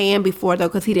my hand before though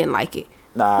because he didn't like it.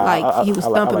 Nah, like he was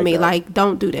thumping like me. that. Like,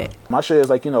 don't do that. My shit is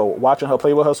like, you know, watching her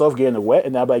play with herself, getting it wet,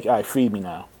 and I'll be like, all right, feed me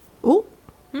now. Ooh.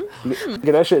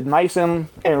 Get that shit nice and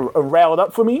riled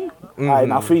up for me. All right,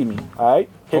 now feed me. All right,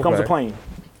 here comes the plane.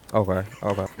 Okay.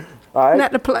 All right,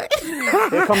 Not the plane.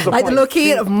 Here comes the like plane. the little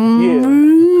kid.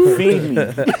 Yeah, feed me.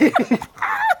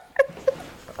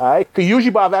 All right, because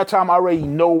usually by that time I already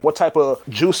know what type of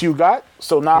juice you got,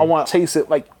 so now I want to taste it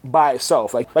like by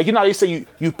itself. Like you know how they say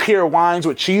you pair wines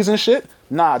with cheese and shit.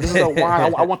 Nah, this is a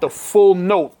wine. I want the full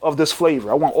note of this flavor.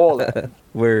 I want all of it.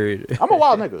 Word. I'm a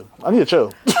wild nigga. I need to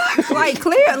chill.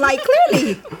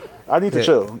 Clearly. I need to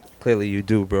chill. Clearly you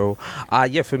do, bro.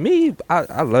 Yeah, for me,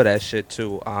 I love that shit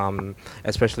too.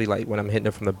 Especially like when I'm hitting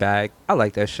it from the back. I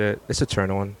like that shit. It's a turn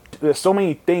on. There's so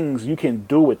many things you can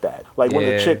do with that. Like when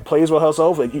the chick plays with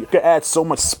herself, like you can add so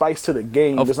much spice to the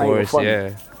game. Of course, not even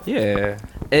funny. Yeah.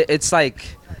 It's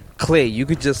like clay. You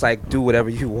could just like do whatever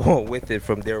you want with it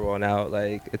from there on out.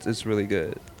 Like it's really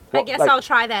good. I guess I'll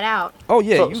try that out. Oh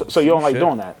yeah. So you don't like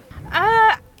doing that?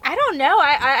 I don't know.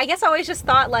 I guess I always just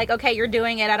thought like, okay, you're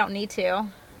doing it. I don't need to.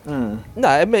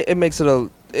 Nah, it makes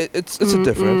it it's a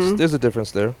difference. There's a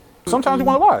difference there. Sometimes you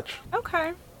want to watch.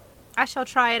 Okay. I shall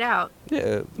try it out.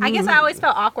 Yeah. I guess I always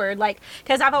felt awkward, like,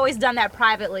 because I've always done that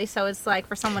privately, so it's like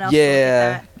for someone else to look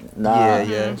at that. Nah.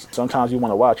 Yeah. Sometimes you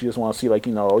want to watch. You just want to see, like,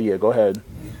 you know, oh yeah, go ahead.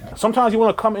 Sometimes you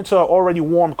want to come into an already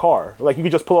warm car. Like, you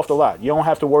can just pull off the lot. You don't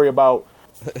have to worry about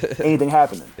anything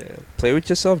happening. Yeah. Play with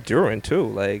yourself during, too.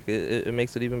 Like, it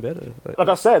makes it even better. Like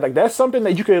I said, like, that's something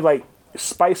that you could, like,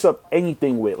 spice up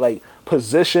anything with. Like,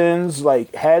 positions,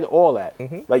 like, head, all that.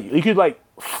 Like, you could, like,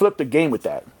 flip the game with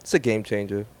that. It's a game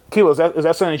changer. Quila, is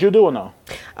that something that you do or no?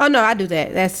 Oh no, I do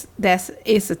that.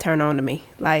 It's a turn on to me.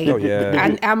 Like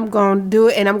I'm gonna do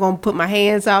it, and I'm gonna put my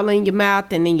hands all in your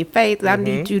mouth and in your face. I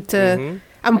need you to.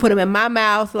 I'm gonna put them in my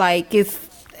mouth. Like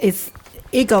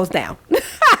it goes down.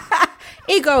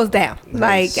 It goes down.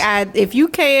 Nice. Like if you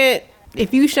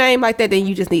shame like that, then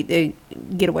you just need to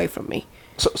get away from me.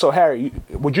 So Harry,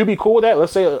 would you be cool with that?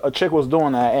 Let's say a chick was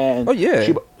doing that and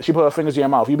she put her fingers in your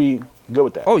mouth. You'd be good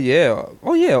with that? Oh yeah,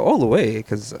 all the way.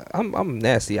 Because I'm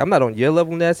nasty. I'm not on your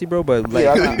level nasty, bro. But like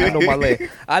I know my lane.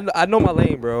 I know my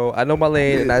lane, bro. I know my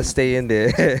lane, and I stay in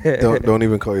there. don't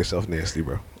even call yourself nasty,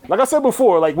 bro. Like I said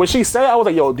before, like when she said it, I was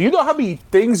like, yo, do you know how many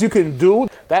things you can do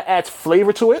that adds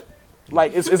flavor to it?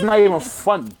 Like it's not even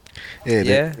funny.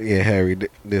 Yeah, Harry.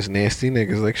 There's nasty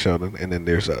niggas like Sheldon, and then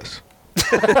there's us.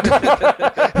 That's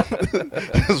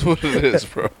what it is,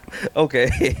 bro. Okay.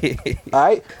 All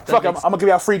right. Fuck, I'm gonna give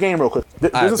you a free game real quick.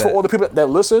 This is for all the people that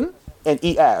listen and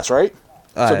eat ass, right?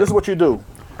 So this is what you do.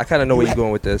 I kind of know where you're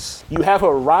going with this. You have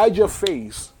her ride your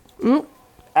face,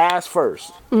 ass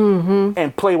first,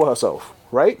 and play with herself,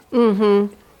 right?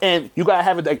 And you gotta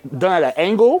have it done at an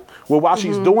angle where while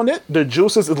she's doing it, the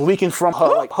juices is leaking from her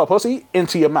like her pussy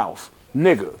into your mouth,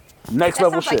 nigga. Next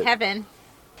level shit. Like heaven.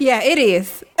 Yeah, it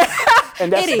is.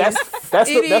 And that's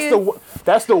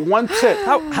the one tip.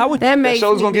 How would that make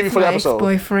Shell's gonna give you for the episode?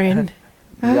 Boyfriend.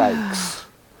 Yikes.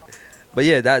 But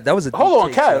yeah, that was a. Hold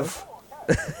on, Kev.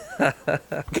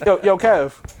 yo,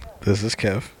 Kev. This is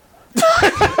Kev.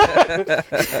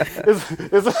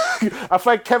 I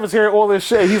feel like Kevin's hearing all this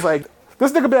shit. He's like,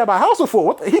 this nigga been at my house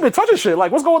before. He been touching shit.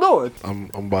 Like, what's going on?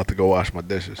 I'm about to go wash my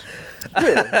dishes.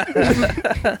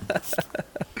 Yeah.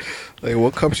 Like,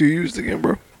 what cups you used again,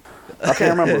 bro? I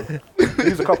can't remember.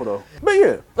 Use a couple though. But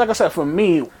yeah, like I said, for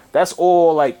me, that's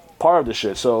all like part of the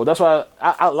shit. So that's why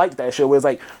I like that shit. Where it's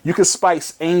like you can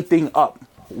spice anything up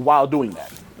while doing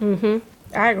that.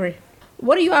 I agree.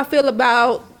 What do you all feel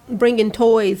about bringing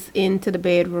toys into the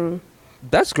bedroom?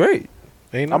 That's great.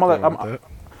 Ain't I'm nothing wrong with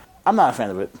that. not a fan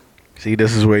of it. See,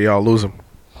 this is where y'all lose him.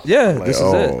 Yeah, Like, this is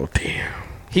oh, it. damn.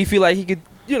 He feel like he could,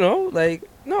 like,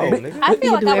 no. Nigga. I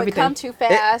feel like do I would everything. come too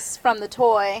fast from the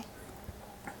toy.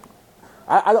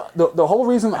 I don't, the whole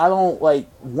reason I don't like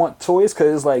want toys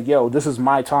because like, yo, this is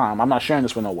my time. I'm not sharing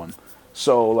this with no one.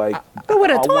 So like, But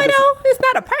with a I toy want this- though, it's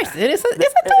not a person. It's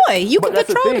a toy. You can but that's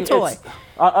control the thing, toy. it's-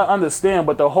 I understand,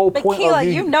 but the whole But point Quila, of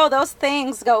you know those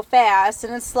things go fast,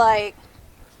 and it's like,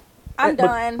 I'm But-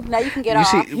 done. Now you can get You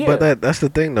off. see, but that's the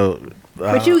thing though.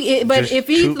 But Just if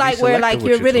you be like where selective like with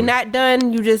you're your really toys. not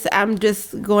done, you just have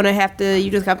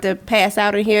to pass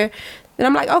out in here. Then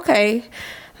I'm like, okay,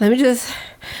 let me just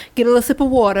get a little sip of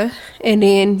water, and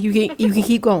then you can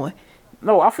keep going.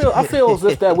 No, I feel as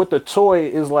if that with the toy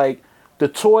is like the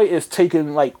toy is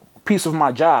taking like piece of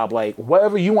my job. Like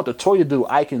whatever you want the toy to do,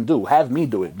 I can do. Have me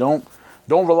do it.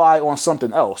 Don't rely on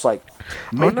something else. Like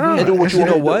make me do what you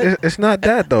want to do. It's not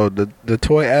that though. The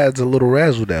toy adds a little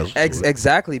razzle dazzle.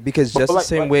 Exactly, because But just the like-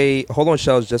 same way. Hold on,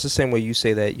 Shellz. Just the same way you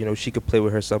say that, she could play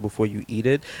with herself before you eat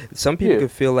it. Some people Yeah.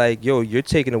 could feel like, yo, you're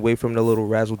taking away from the little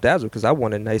razzle dazzle because I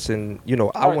want it nice and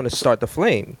I want to start the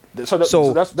flame. So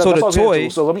that's the what I was getting toy. to.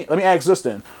 So let me ask this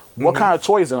then: what kind of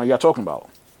toys then are y'all talking about?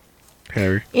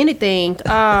 Harry. Anything.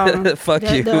 Fuck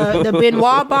you. The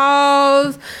Benoit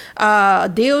balls,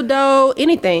 dildo,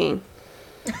 anything.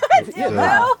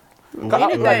 Well,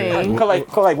 Anything. Like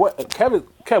what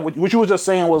Kev, what you were just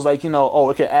saying was like, it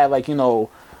could add like,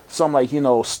 some like,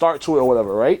 start to it or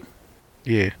whatever, right?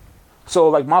 Yeah. So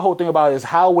like my whole thing about it is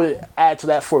how would it add to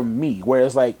that for me?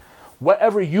 Whereas like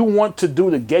whatever you want to do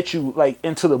to get you like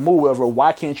into the mood, whatever,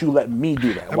 why can't you let me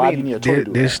do that? Why do you need a toy to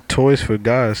do there's that? toys for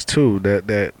guys too.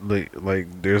 That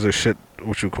like there's a shit.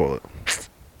 What you call it?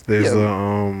 There's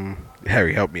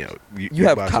Harry, help me out. You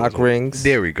have cock rings.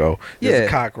 There we go. There's Yeah.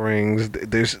 cock rings.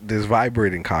 There's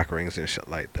vibrating cock rings and shit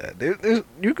like that. There's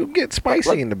you could get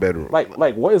spicy in the bedroom.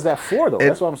 Like what is that for though?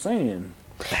 That's what I'm saying.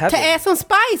 To add some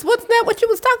spice. Wasn't that what you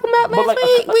was talking about But, last like,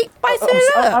 week? We spicing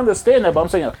it I up. understand that, but I'm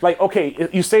saying like, okay,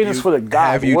 you saying this for the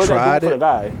guy. Have you what is that tried doing for the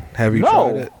guy? Have you No.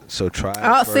 tried it? So try it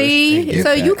Oh, first and see, get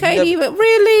so you back. can't even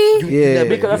really. Yeah,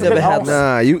 because you never had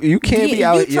nah, you can't be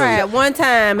out. You try it one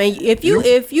time, and if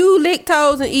you lick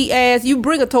toes and eat ass, you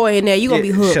bring a toy in there, you gonna be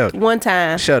hooked Sheldon. one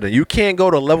time. Sheldon, you can't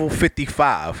go to level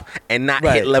 55 and not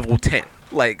Right. hit level 10.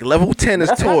 Like level 10 is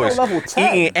That's not no toys. level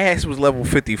 10. Eating ass was level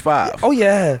 55. Oh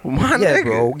yeah, My yeah, nigga.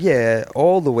 bro, yeah,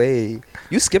 all the way.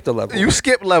 You skipped a level. You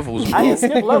skip levels. Bro. I didn't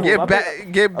skip levels. I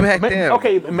Get back down.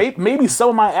 Okay, maybe some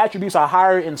of my attributes are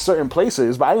higher in certain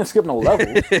places, but I didn't skip no level.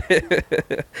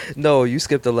 No, you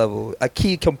skipped a level. A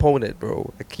key component,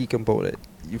 bro. A key component.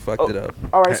 You fucked it up.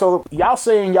 All right, so y'all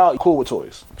saying y'all cool with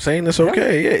toys. Saying it's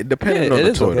okay, yeah, depending Yeah, on it the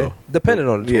is toy okay. though. Depending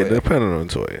on the toy. Yeah, depending on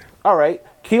the toy. All right,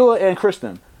 Keila and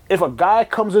Kristen. If a guy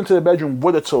comes into the bedroom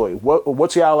with a toy,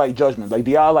 what's y'all like judgment? Like,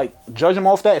 do y'all like judge him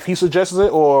off that if he suggests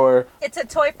it, or it's a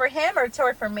toy for him or a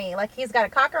toy for me? Like he's got a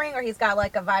cock ring or he's got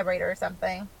like a vibrator or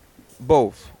something.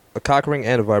 Both a cock ring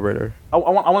and a vibrator. I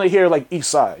want to hear like each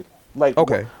side. Like,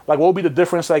 Okay. Like, what will be the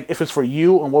difference like if it's for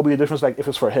you, and what will be the difference like if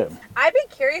it's for him? I'd be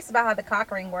curious about how the cock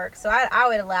ring works, so I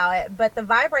would allow it. But the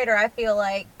vibrator, I feel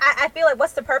like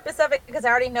what's the purpose of it? Because I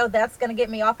already know that's gonna get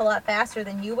me off a lot faster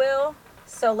than you will.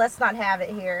 So let's not have it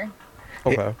here.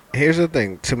 Okay. Here's the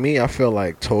thing. To me, I feel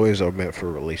like toys are meant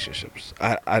for relationships.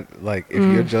 I like if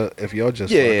you're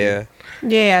just Yeah.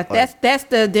 Yeah, that's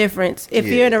the difference. If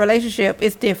Yeah. you're in a relationship,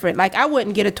 it's different. Like I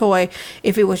wouldn't get a toy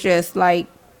if it was just like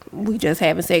we just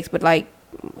having sex, but like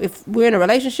if we're in a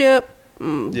relationship,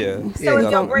 Yeah. So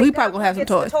if y'all break we up, probably gonna have who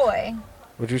some gets the toy?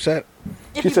 What you said?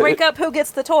 If She you said break up, who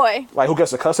gets the toy? Like, who gets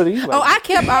the custody? Like, I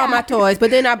kept all my toys, but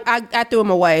then I threw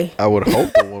them away. I would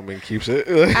hope the woman keeps it.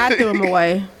 I threw them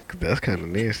away. That's kind of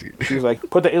nasty. she's like,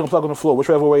 put the anal plug on the floor,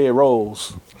 whichever way it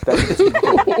rolls.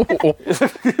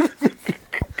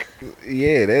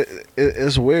 Yeah,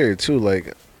 it's weird too.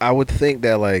 Like I would think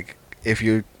that like if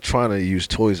you're trying to use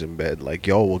toys in bed, like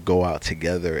y'all will go out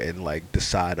together and like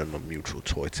decide on a mutual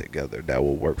toy together that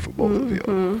will work for both of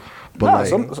you. But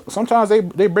sometimes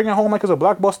they bring it home like it's a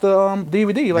Blockbuster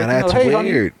DVD. Like, that's hey, weird.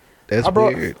 Honey, that's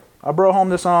weird. I brought home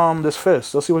this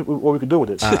fist. Let's see what we can do with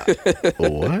it.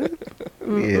 What?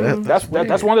 Yeah, that's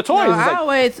one of the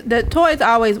toys. No, the toys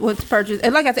always was purchased,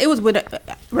 and like I said, it was with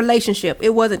a relationship.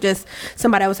 It wasn't just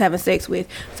somebody I was having sex with.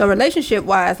 So relationship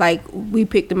wise, like we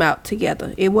picked them out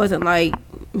together. It wasn't like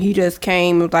he just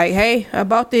came and was like, "Hey, I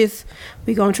bought this.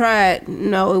 We gonna try it."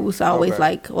 No, it was always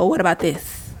like, "Well, what about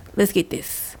this? Let's get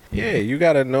this." Yeah, you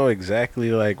gotta know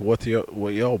exactly like what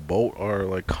y'all both are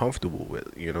like comfortable with,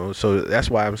 you know. So that's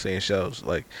why I'm saying, Shellz,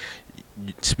 like,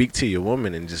 speak to your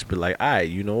woman and just be like, all right,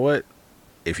 you know what?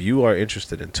 If you are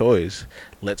interested in toys,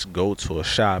 let's go to a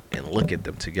shop and look at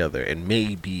them together, and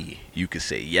maybe you could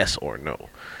say yes or no,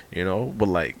 you know. But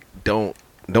like, don't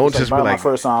just be like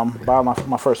buy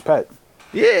my first pet.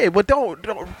 Yeah, but don't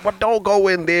go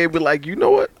in there and be like, you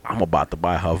know what? I'm about to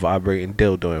buy her vibrating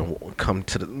dildo and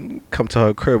come to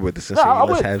her crib with this and say,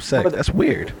 let's have sex. That's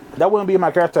weird. That wouldn't be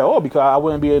my character at all, because I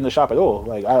wouldn't be in the shop at all.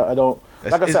 Like I don't.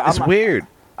 Like I said, it's weird.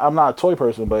 I'm not a toy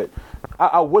person, but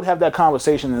I would have that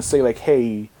conversation and say like,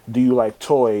 hey, do you like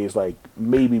toys? Like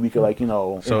maybe we could like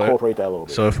incorporate that a little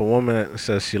bit. So if a woman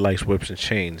says she likes whips and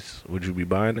chains, would you be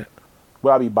buying it?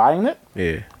 Would I be buying it?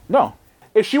 Yeah. No.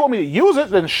 If she want me to use it,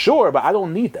 then sure, but I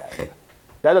don't need that.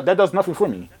 That does nothing for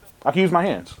me. I can use my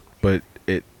hands. But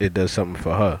it does something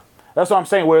for her. That's what I'm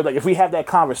saying, where like if we have that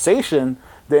conversation,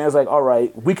 then it's like, all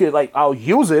right, we could like, I'll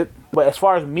use it, but as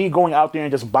far as me going out there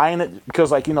and just buying it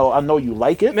because like, I know you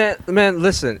like it. Man,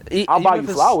 listen. I'll buy you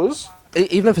flowers.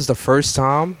 Even if it's the first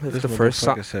time. If it's the first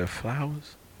time. I said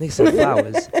flowers? They said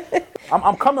flowers.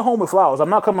 I'm coming home with flowers. I'm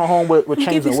not coming home with chains and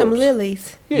whips. Give you some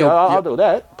lilies. Yeah, I'll do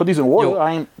that. Put these in water.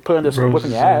 I ain't putting this whip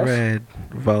in your ass. Roses are red,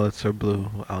 violets are blue.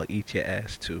 I'll eat your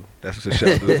ass too. That's what the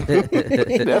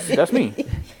show. That's me.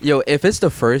 Yo, if it's the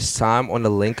first time on the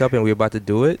link up and we're about to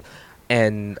do it,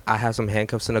 and I have some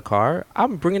handcuffs in the car,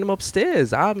 I'm bringing them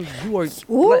upstairs. Ooh,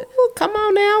 come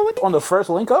on now. On the first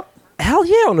link up? Hell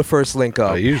yeah, on the first link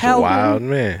up. Oh, you're a wild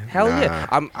man. Hell yeah.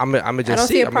 I'm gonna just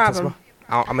see.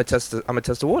 I'm gonna test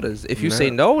the waters. If you say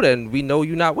no, then we know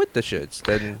you're not with the shits.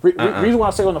 Then reason why I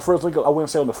say on the first link up, I wouldn't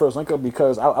say on the first link up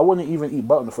because I wouldn't even eat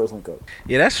butt on the first link up.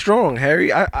 Yeah, that's strong,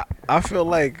 Harry. I feel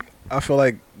like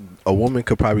a woman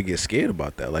could probably get scared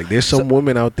about that. Like, there's some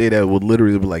women out there that would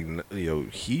literally be like, yo,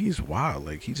 he's wild.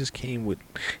 Like, he just came with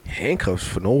handcuffs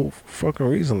for no fucking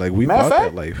reason. Like, we bought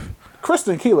that life.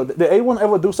 Kristen, Quila, did anyone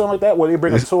ever do something like that where they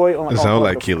bring a toy on? It sounds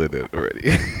like Quila did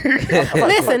already.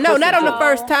 Listen, no, not on the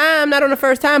first time. Not on the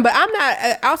first time. But I'm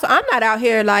not out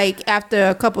here like after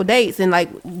a couple dates and like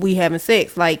we having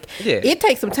sex. Like it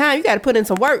takes some time. You got to put in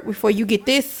some work before you get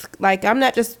this. Like I'm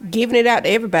not just giving it out to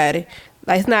everybody.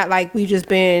 Like it's not like we just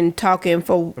been talking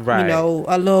for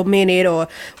a little minute, or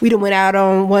we done went out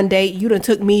on one date. You done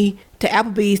took me to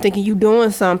Applebee's thinking you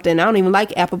doing something. I don't even like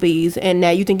Applebee's, and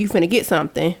now you think you finna get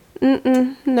something.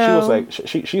 No. She was like,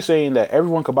 she's saying that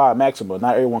everyone could buy a Maxima,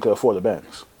 not everyone could afford a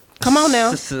Benz. Come on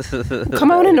now. Come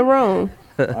on in the room.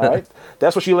 All right.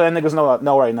 That's what she letting niggas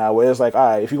know right now, where it's like, all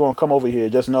right, if you're going to come over here,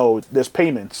 just know there's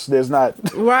payments. There's not.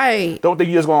 Right. Don't think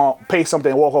you're just going to pay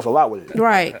something and walk off a lot with it.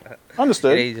 Right.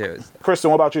 Understood. Kristen,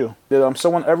 what about you? Did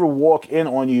someone ever walk in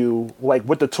on you, like,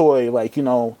 with the toy, like,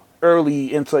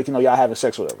 early into, like, y'all having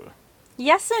sex or whatever?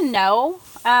 Yes and no.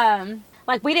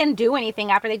 Like, we didn't do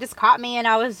anything after. They just caught me, and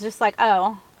I was just like,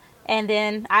 oh. And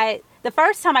then the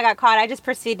first time I got caught, I just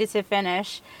proceeded to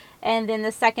finish. And then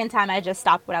the second time, I just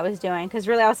stopped what I was doing. Because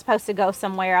really, I was supposed to go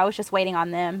somewhere. I was just waiting on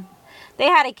them. They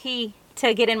had a key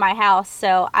to get in my house,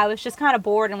 so I was just kind of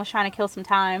bored and was trying to kill some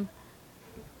time.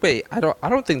 Wait, I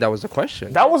don't think that was the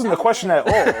question. That wasn't the question at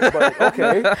all, but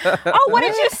okay. Oh, what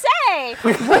did you say?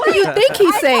 What do you think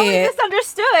he said? I totally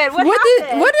misunderstood. What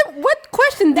happened? What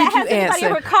question did you answer? Has anybody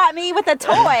ever caught me with a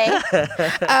toy? Oh.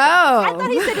 I thought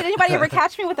he said, did anybody ever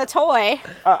catch me with a toy?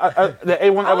 Did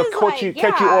anyone ever catch you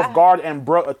off guard and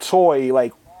brought a toy,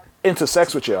 like, into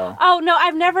sex with y'all? Oh, no,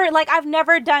 I've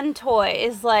never done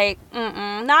toys. Like,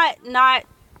 not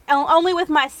only with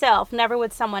myself, never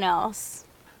with someone else.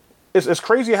 It's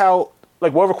crazy how,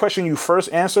 like, whatever question you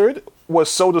first answered was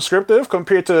so descriptive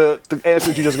compared to the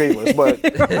answers you just gave us. But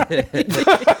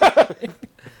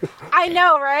I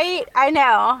know, right? I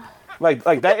know. Like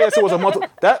that answer was a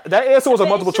that answer was a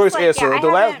multiple choice answer.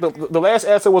 The last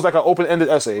answer was like an open-ended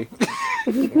essay.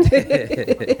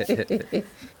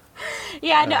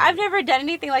 Yeah, no, I've never done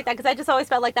anything like that because I just always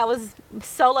felt like that was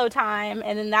solo time,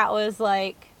 and then that was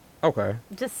like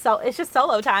it's just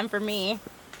solo time for me.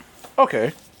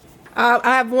 Okay.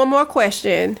 I have one more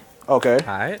question. Okay.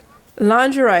 All right.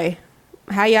 Lingerie.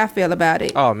 How y'all feel about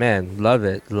it? Oh man, love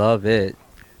it.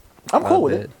 I'm cool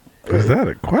with it. Is that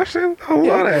a question? I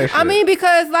love that shit. I mean,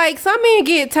 because like some men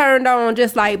get turned on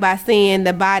just like by seeing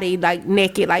the body like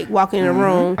naked, like walking in the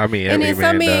room. I mean, and then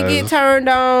some men get turned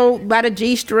on by the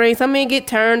G-string. Some men get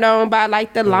turned on by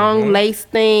like the long lace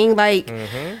thing. Like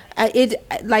it,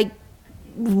 like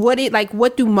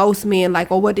what do most men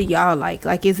like, or what do y'all like?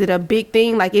 Like, is it a big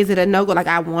thing? Like, is it a no go? Like,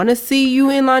 I want to see you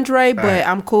in lingerie, but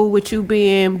I'm cool with you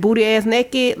being booty ass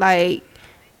naked. Like,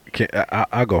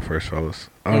 I'll go first, fellas.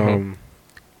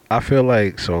 I feel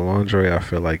like lingerie. I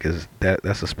feel like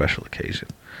that's a special occasion.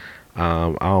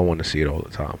 I don't want to see it all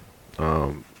the time.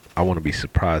 I want to be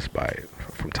surprised by it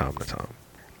from time to time.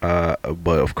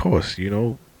 But of course,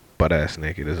 butt ass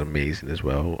naked is amazing as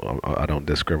well. I don't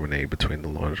discriminate between the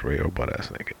lingerie or butt ass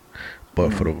naked.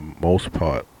 But for the most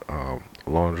part,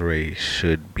 lingerie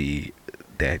should be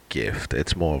that gift.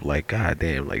 It's more of like, God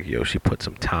damn, like, yo, she put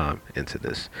some time into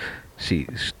this. She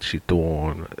threw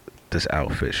on this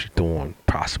outfit. She threw on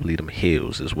possibly them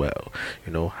heels as well.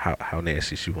 How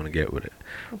nasty she want to get with it.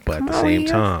 But at the same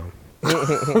time,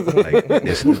 like,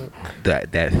 it's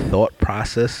that thought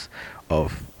process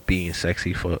of being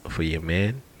sexy for your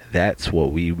man. That's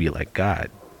what we be like,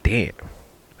 God damn,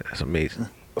 that's amazing.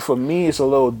 For me, it's a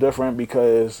little different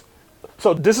because,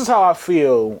 so this is how I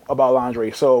feel about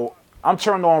lingerie. So I'm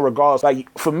turned on regardless.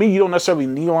 Like, for me, you don't necessarily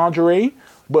need lingerie,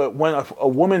 but when a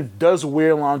woman does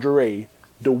wear lingerie,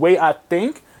 the way I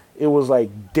think, it was like,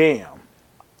 damn,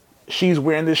 she's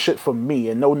wearing this shit for me,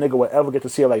 and no nigga will ever get to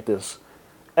see her like this,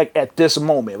 like at this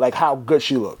moment, like how good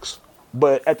she looks.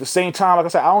 But at the same time, like I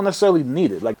said, I don't necessarily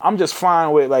need it. Like, I'm just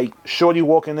fine with like shorty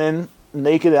walking in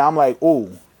naked, and I'm like, oh,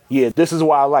 yeah, this is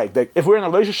what I like. Like, if we're in a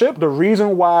relationship, the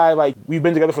reason why like we've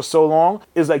been together for so long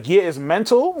is like, yeah, it's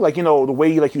mental, like, the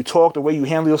way you talk, the way you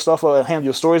handle your stuff or handle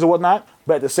your stories or whatnot.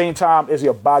 But at the same time, it's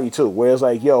your body too. Where it's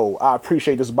like, yo, I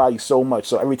appreciate this body so much,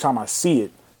 so every time I see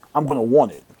it, I'm gonna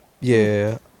want it.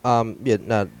 Yeah.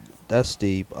 Nah, that's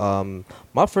deep.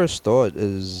 My first thought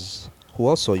is, who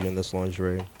else saw you in this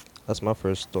lingerie? That's my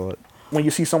first thought. When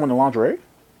you see someone in lingerie?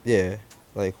 Yeah.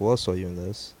 Like, who else saw you in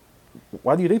this?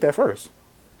 Why do you think that first?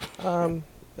 I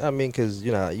mean, because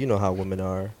you know how women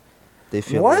are. They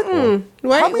feel what?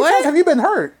 Like, how many times have you been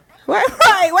hurt? Wait.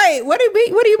 What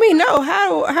do you mean? No.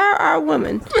 How are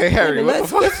women? Hey, Harry, what the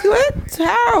fuck? What?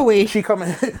 How are we? She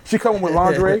coming with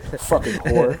lingerie? Fucking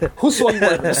whore. Who saw you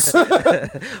wear this?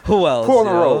 Who else? Who on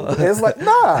the road? It's like,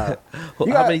 nah.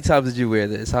 How many times did you wear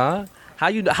this, huh? How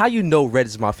you know red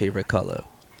is my favorite color?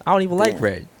 I don't even like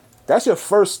red. That's your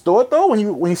first thought though when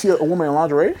you see a woman in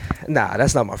lingerie? Nah,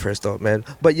 that's not my first thought, man.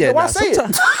 But yeah, why say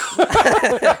it?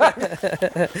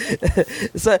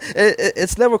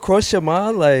 It's never crossed your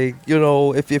mind, like,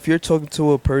 if you're talking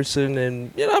to a person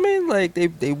and what I mean, like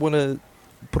they want to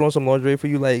put on some lingerie for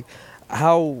you, like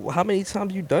how many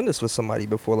times you done this with somebody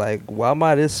before? Like, why am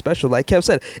I this special? Like Kev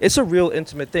said, it's a real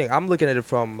intimate thing. I'm looking at it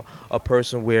from a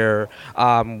person where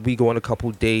we go on a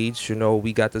couple dates,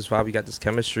 we got this vibe, we got this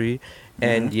chemistry,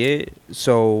 and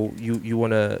so you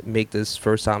want to make this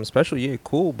first time special,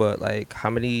 cool, but like, how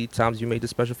many times you made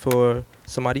this special for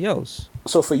somebody else?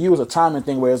 So for you, it's a timing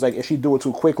thing where it's like, if she do it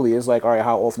too quickly, it's like, all right,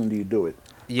 how often do you do it?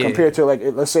 Compared to like,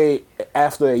 let's say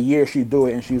after a year she do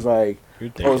it and she's like,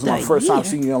 oh, it's my first time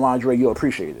seeing you in lingerie, you'll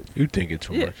appreciate it. You think it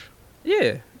too much.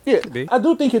 Yeah, I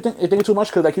do think you think too much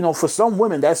because, like, for some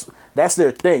women, that's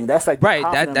their thing. That's like right.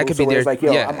 That could be their. It's like,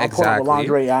 yo, I'm putting on the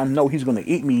lingerie. I know he's gonna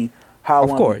eat me how I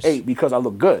want to be ate because I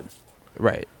look good.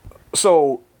 Right.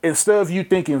 So instead of you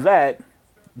thinking that,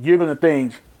 you're gonna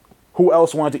think, who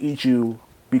else wanted to eat you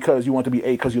because you want to be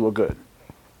ate because you look good?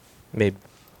 Maybe.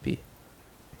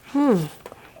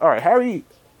 All right, Harry.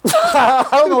 I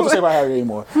don't know what to say about Harry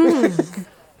anymore.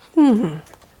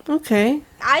 Okay.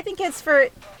 I think it's for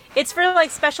like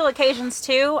special occasions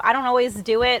too. I don't always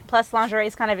do it. Plus, lingerie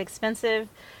is kind of expensive,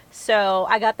 so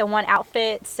I got the one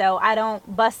outfit, so I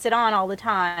don't bust it on all the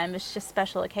time. It's just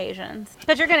special occasions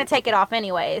because you're gonna take it off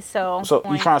anyway. So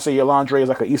you trying to say your lingerie is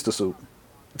like an Easter suit?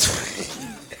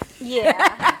 Yeah.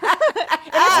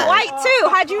 And it's white too.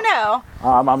 How'd you know?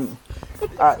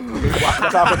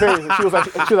 That's how I prepared. She was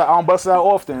like, I don't bust it out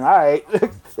often. All right,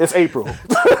 it's April.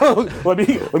 let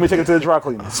me take it to the dry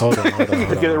cleaners. Hold on.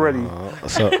 Get it ready.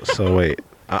 So wait,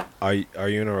 are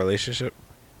you in a relationship?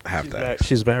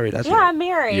 She's married. That's I'm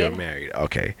married. You're married.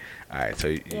 Okay. All right.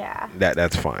 So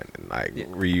that's fine. Like,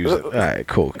 reuse it. All right.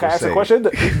 Cool. Can I ask a question?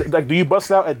 Like, do you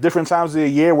bust it out at different times of the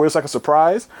year where it's like a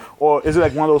surprise, or is it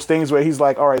like one of those things where he's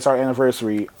like, all right, it's our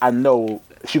anniversary. I know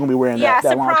she's gonna be wearing that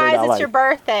lingerie that I surprise! It's like. your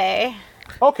birthday.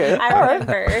 Okay. I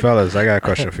remember. Fellas, I got a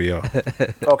question for y'all.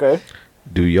 Okay.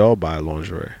 do y'all buy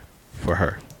lingerie for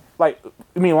her? Like,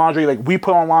 you mean laundry? Like we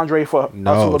put on lingerie for us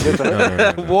to look good to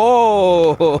her? No.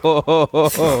 Whoa!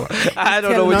 I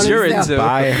don't know what you're into.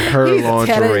 Buy her He's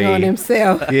lingerie. telling on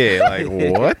himself. Yeah, like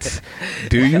what?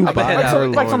 Do you buy her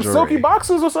Like some lingerie? silky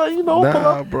boxes or something, you know? Nah, pull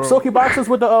up bro. Silky boxes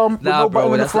with the with no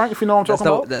button in the front, if you know what I'm talking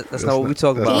about. That's not what we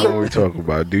talk That's about. not what we talking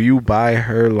about. Do you buy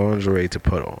her lingerie to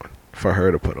put on? For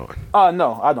her to put on?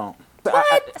 No, I don't.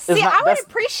 What? See, I would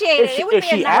appreciate it. It would if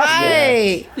be she a asks, nice.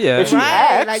 Right. Yeah. If she Right.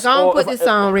 asks, Like, I'm or gonna put this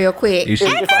on real quick. You see,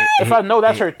 if I know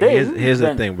that's her thing, here's the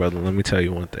then thing, brother. Let me tell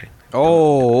you one thing. you can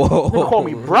call Oh.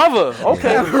 me brother.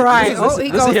 Okay. Right. Listen,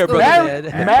 he listen goes here, through brother.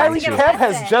 it. Mary Kev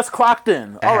has just clocked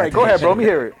in. All right, go ahead, bro. Let me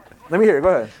hear it. Go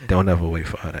ahead. Don't ever wait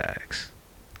for her to ask.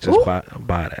 Just buy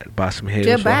that. Buy some heels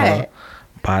Just for buy her. it.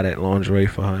 Buy that lingerie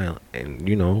for her, and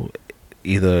you know,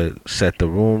 either set the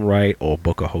room right or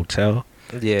book a hotel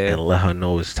Yeah. and let her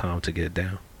know it's time to get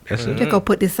down. That's it. Just go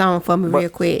put this on for me real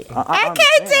quick. I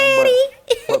can't,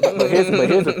 Daddy. But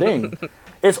here's the thing.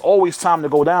 It's always time to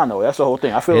go down, though. That's the whole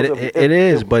thing. I feel It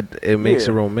is, but it makes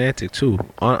it romantic too.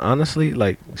 Honestly,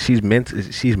 like she's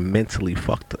mentally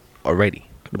fucked already.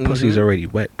 The pussy's already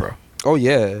wet, bro. Oh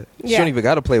yeah. She Yeah. don't even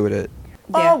gotta play with it.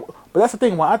 Yeah. But that's the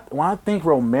thing. When I think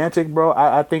romantic, bro,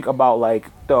 I think about like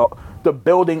the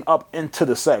building up into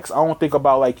the sex. I don't think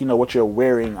about like what you're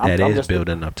wearing. I'm That is just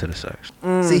building up to the sex.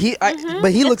 See,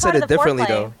 but he It's looks at part it of the differently foreplay.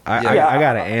 though. I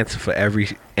got an answer for every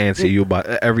answer you about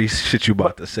every shit you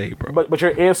about to say, bro. But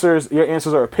your answers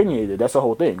are opinionated. That's the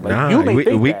whole thing. Like Nah, you may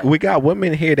think that, we got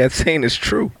women here that's saying it's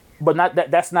true. but not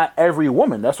that's not every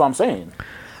woman. That's what I'm saying.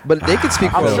 But they can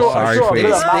speak for I'm a sure large. a good They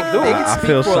amount do. can I speak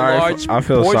feel for a large sorry. I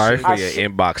feel sorry portion. for your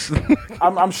inbox.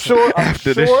 I'm sure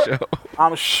After this show.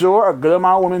 I'm sure a good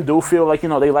amount of women do feel like they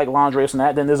like lingerie and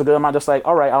that. Then there's a good amount that's like,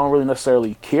 all right, I don't really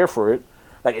necessarily care for it.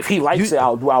 Like if he likes it,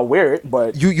 I'll wear it.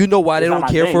 But You know why they It's not don't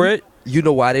my care for thing. it? You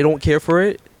know why they don't care for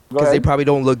it? Go Because they ahead. probably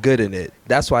don't look good in it.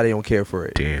 That's why they don't care for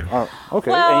it. Damn.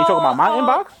 Okay. And you talking about my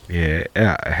inbox?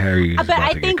 Yeah, Harry. But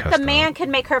I think the man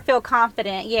can make her feel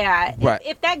confident. Yeah. Right.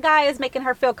 If that guy is making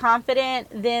her feel confident,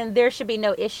 then there should be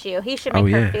no issue. He should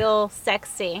make her feel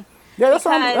sexy. Yeah, that's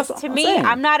Because what to I'm me, saying.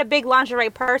 I'm not a big lingerie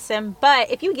person, but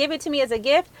if you give it to me as a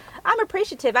gift, I'm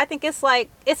appreciative. I think it's like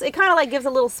it kind of like gives a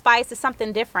little spice to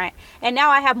something different. And now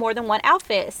I have more than one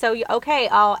outfit, so okay,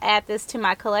 I'll add this to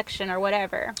my collection or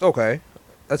whatever. Okay.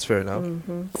 That's fair enough.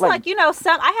 It's like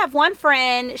I have one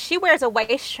friend, she wears a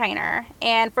waist trainer,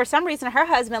 and for some reason her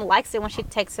husband likes it when she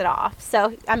takes it off.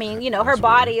 So I mean, her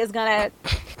body is gonna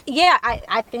yeah,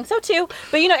 I think so too,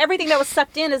 but everything that was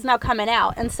sucked in is now coming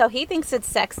out, and so he thinks it's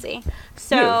sexy.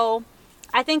 So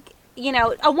I think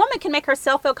a woman can make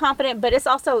herself feel confident, but it's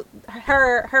also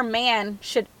her man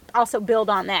should also build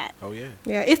on that. Oh yeah.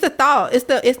 Yeah, it's the thought.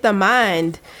 It's the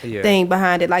mind thing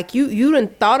behind it. Like you done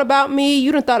thought about me.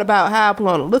 You done thought about how I'm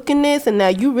gonna look in this, and now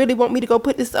you really want me to go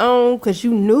put this on because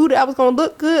you knew that I was gonna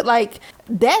look good. Like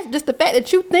that's just the fact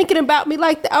that you thinking about me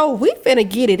like, we finna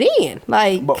get it in.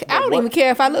 Like But I don't what- even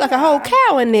care if I look like a whole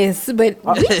cow in this, but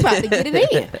we about to get it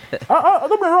in. Don't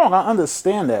get me wrong. I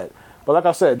understand that, but like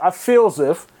I said, I feel as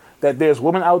if that there's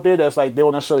women out there that's like they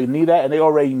don't necessarily need that, and they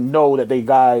already know that they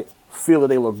guy feel that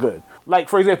they look good. Like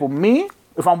for example, me,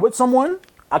 if I'm with someone,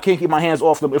 I can't keep my hands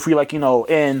off them if we like in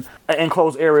an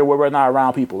enclosed area where we're not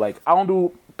around people. Like I don't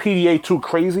do PDA too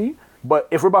crazy, but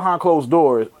if we're behind closed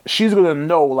doors, she's gonna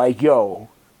know like, yo,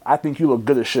 I think you look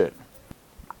good as shit,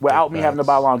 without me having to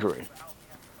buy lingerie.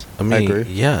 I mean, agree.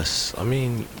 yes. I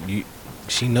mean,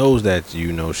 she knows that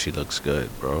she looks good,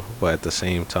 bro. But at the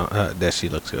same time, that she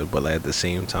looks good. But like, at the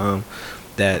same time,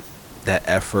 that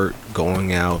effort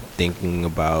going out, thinking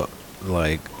about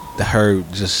like her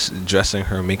just dressing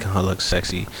her, making her look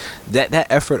sexy. That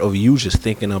effort of you just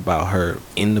thinking about her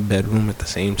in the bedroom at the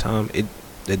same time, it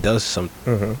does some.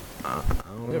 I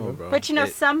don't know, bro. But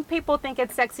some people think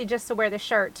it's sexy just to wear the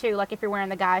shirt too, like if you're wearing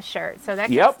the guy's shirt. So that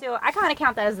can Yep. still, I kind of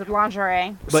count that as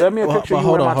lingerie. Send me a picture of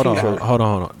you wearing my t-shirt. Hold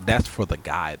on. That's for the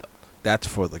guy, though. That's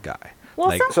for the guy. Well,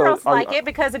 Like, some So, girls are- like it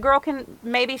because a girl can,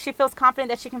 maybe she feels confident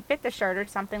that she can fit the shirt or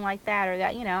something like that, or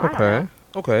that, I don't know.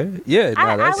 Okay. Yeah.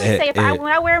 I Nah, would say it-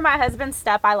 when I wear my husband's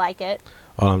stuff, I like it.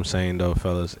 all I'm saying though,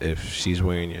 fellas, if she's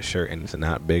wearing your shirt and it's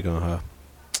not big on her,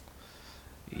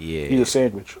 Eat a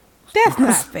sandwich. That's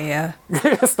not fair.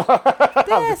 That's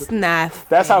not fair.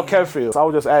 That's how Kev feels. I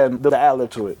was just adding the ad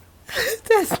lib to it.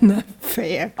 That's not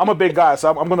fair. I'm a big guy, so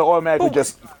I'm gonna automatically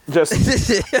just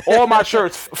all my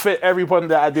shirts fit every button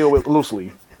that I deal with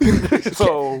loosely.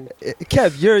 So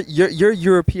Kev, you're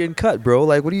European cut, bro.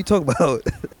 Like, what are you talking about?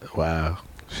 wow,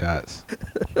 shots.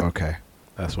 Okay,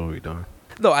 that's what we doing.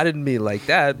 No, I didn't mean like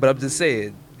that, but I'm just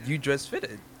saying you dress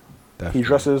fitted. he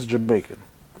dresses Jamaican.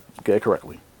 Get it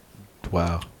correctly.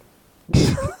 Wow.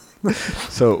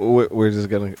 So we're just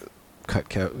gonna cut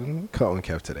on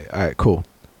Kev today. All right, cool.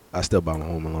 I still buy my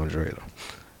own lingerie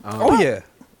though. Yeah.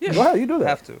 Go ahead, you do that.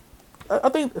 Have to. I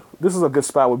think this is a good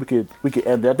spot where we could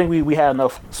end it. I think we had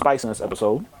enough spice in this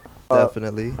episode.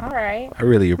 Definitely. All right. I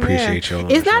really appreciate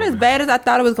y'all. It's not as bad as I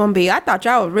thought it was gonna be. I thought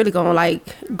y'all were really gonna like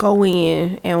go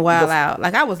in and wild out.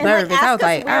 Like I was nervous. I was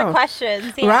like, weird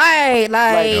questions. Yeah. Right.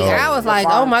 Like no, I was like,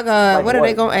 oh my god, like what are they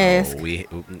what? gonna ask?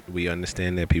 We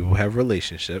understand that people have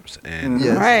relationships and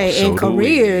Yes. Right, so and do we.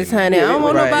 careers, honey. I don't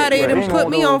want Right, nobody right. to put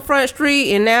me on Front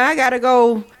Street, and now I gotta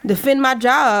go defend my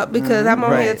job because I'm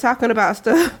on here Right. talking about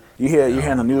stuff. You hear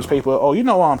in the newspaper, oh,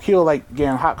 Keela like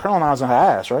getting hot curl lines in her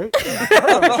ass, right? I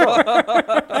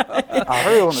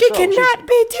heard on the She show. cannot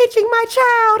be teaching my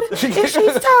child if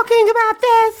she's talking about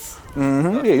this.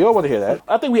 Yeah, you don't want to hear that.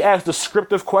 I think we asked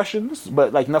descriptive questions,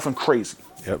 but like nothing crazy.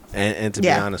 Yep. And to be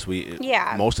Yeah. honest,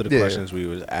 Yeah. most of the Yeah. questions we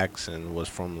was asking was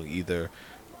from either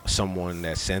someone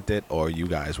that sent it or you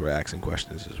guys were asking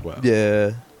questions as well.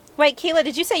 Yeah. Wait, Keila,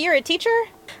 did you say you're a teacher?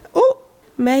 Oh,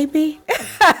 maybe.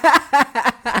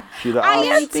 She the I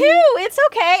am honest- too. It's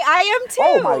okay. I am too.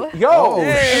 Oh my, yo.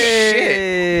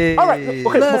 Shit. All right, okay.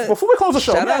 Look. Before we close the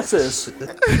show, Shout let me out. ask this: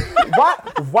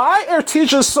 why are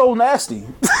teachers so nasty?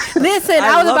 Listen,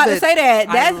 I I was love about to say say that.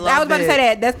 I I was love about to it. say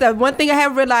that. That's the one thing I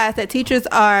have realized, that teachers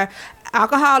are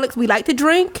alcoholics. We like to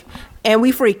drink and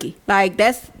we freaky. Like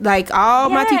that's like all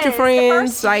my teacher Yes,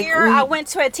 friends. The first Like year I went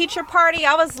to a teacher party,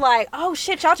 I was like, "Oh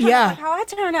shit, y'all turn Yeah. up like how I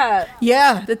turn up."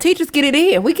 yeah, the teachers get it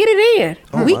in. We get it in.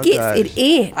 We my get gosh. it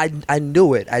in. I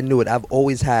knew it. I've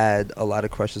always had a lot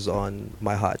of crushes on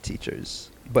my hot teachers.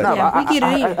 But No, Yeah, we get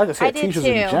it in. I just I said did teachers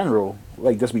too. in general,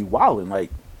 like just be wilding.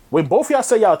 Like when both y'all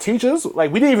say y'all teachers,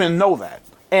 like we didn't even know that.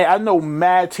 And I know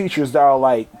mad teachers that are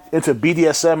like into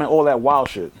BDSM and all that wild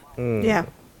shit. Yeah,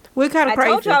 we're kind I of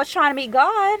crazy. told you I was trying to be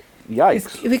God.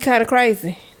 Yikes. We kind of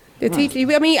crazy. The teacher.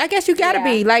 I mean, I guess you gotta Yeah.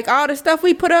 be like all the stuff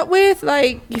we put up with.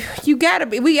 Like you gotta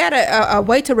be. We got a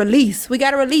way to release. We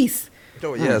gotta release.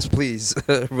 oh, yes, please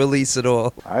release it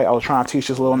all. All right, I was trying to teach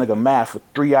this little nigga math for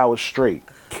 3 hours straight.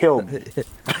 Kill me.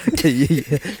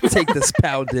 Take this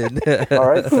pounding. All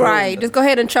right. Right. Just go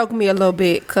ahead and choke me a little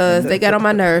bit, cause they got on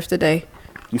my nerves today.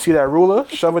 You see that ruler?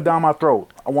 Shove it down my throat.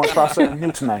 I want to try something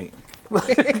new tonight.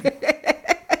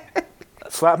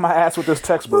 Slap my ass with this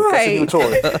textbook. Right. That's a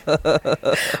new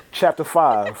toy. Chapter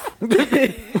 5.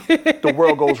 The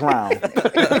world goes round.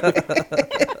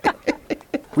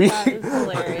 That is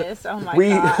hilarious. Oh my We-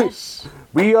 gosh.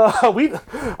 We I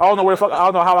don't know where the fuck, I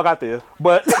don't know how I got there,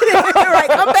 but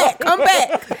Right. Come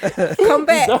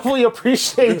back. definitely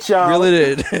appreciate y'all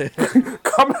Really did.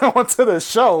 coming onto the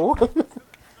show.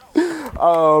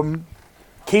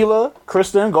 Keila,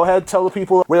 Kristen, go ahead, tell the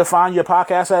people where to find your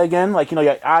podcast at again. Like, your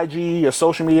IG, your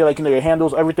social media, like, your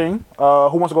handles, everything. Who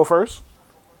wants to go first?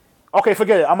 Okay,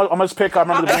 forget it. I'm gonna just pick. I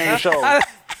remember the beginning of the show.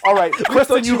 All right,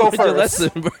 Kristen, you go learned your first.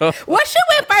 lesson, bro. Well, she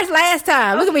went first last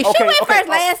time. Look at me. She went first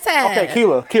last time. Okay,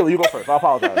 Keila, you go first. I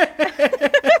apologize.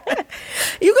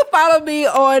 You can follow me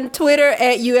on Twitter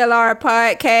at ULR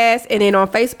Podcast, and then on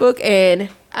Facebook and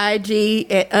IG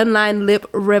at UnLined Lip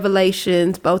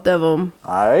Revelations. Both of them.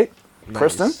 All right,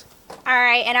 Kristen. Nice. All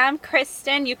right, and I'm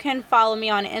Kristen. You can follow me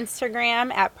on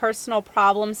Instagram at Personal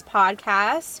Problems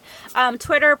Podcast.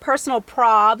 Twitter, Personal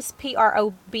Probs,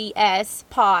 PROBS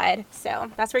Pod.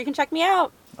 So that's where you can check me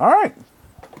out. All right,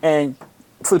 and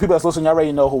for the people that's listening, y'all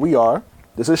already know who we are.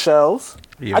 This is Shellz.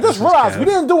 Yeah, I just this is realized Kev. we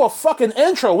didn't do a fucking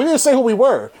intro. We didn't say who we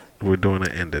were. We're doing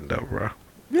an ending though, bro.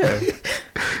 Yeah.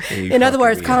 In other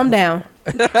words, calm down.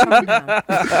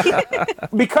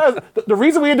 Because the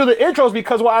reason we didn't do the intro is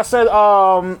because when I said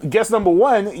guest number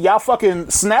 1, y'all fucking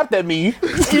snapped at me.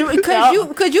 Because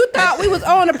you thought we was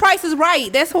on The Price is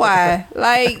Right. That's why.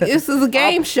 Like, this is a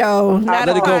game show, not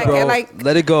Let a it go, bro. podcast. Like,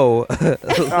 Let it go. I Let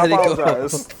it go.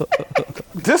 apologize.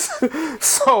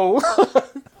 So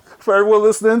for everyone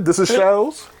listening, this is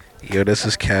Shellz. Yo, this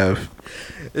is Kev.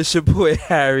 It's your boy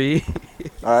Harry.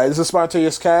 All right, this is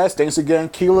Spontaneouscast. Thanks again,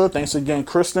 Keila. Thanks again,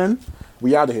 Kristen.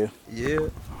 We out of here. Yeah.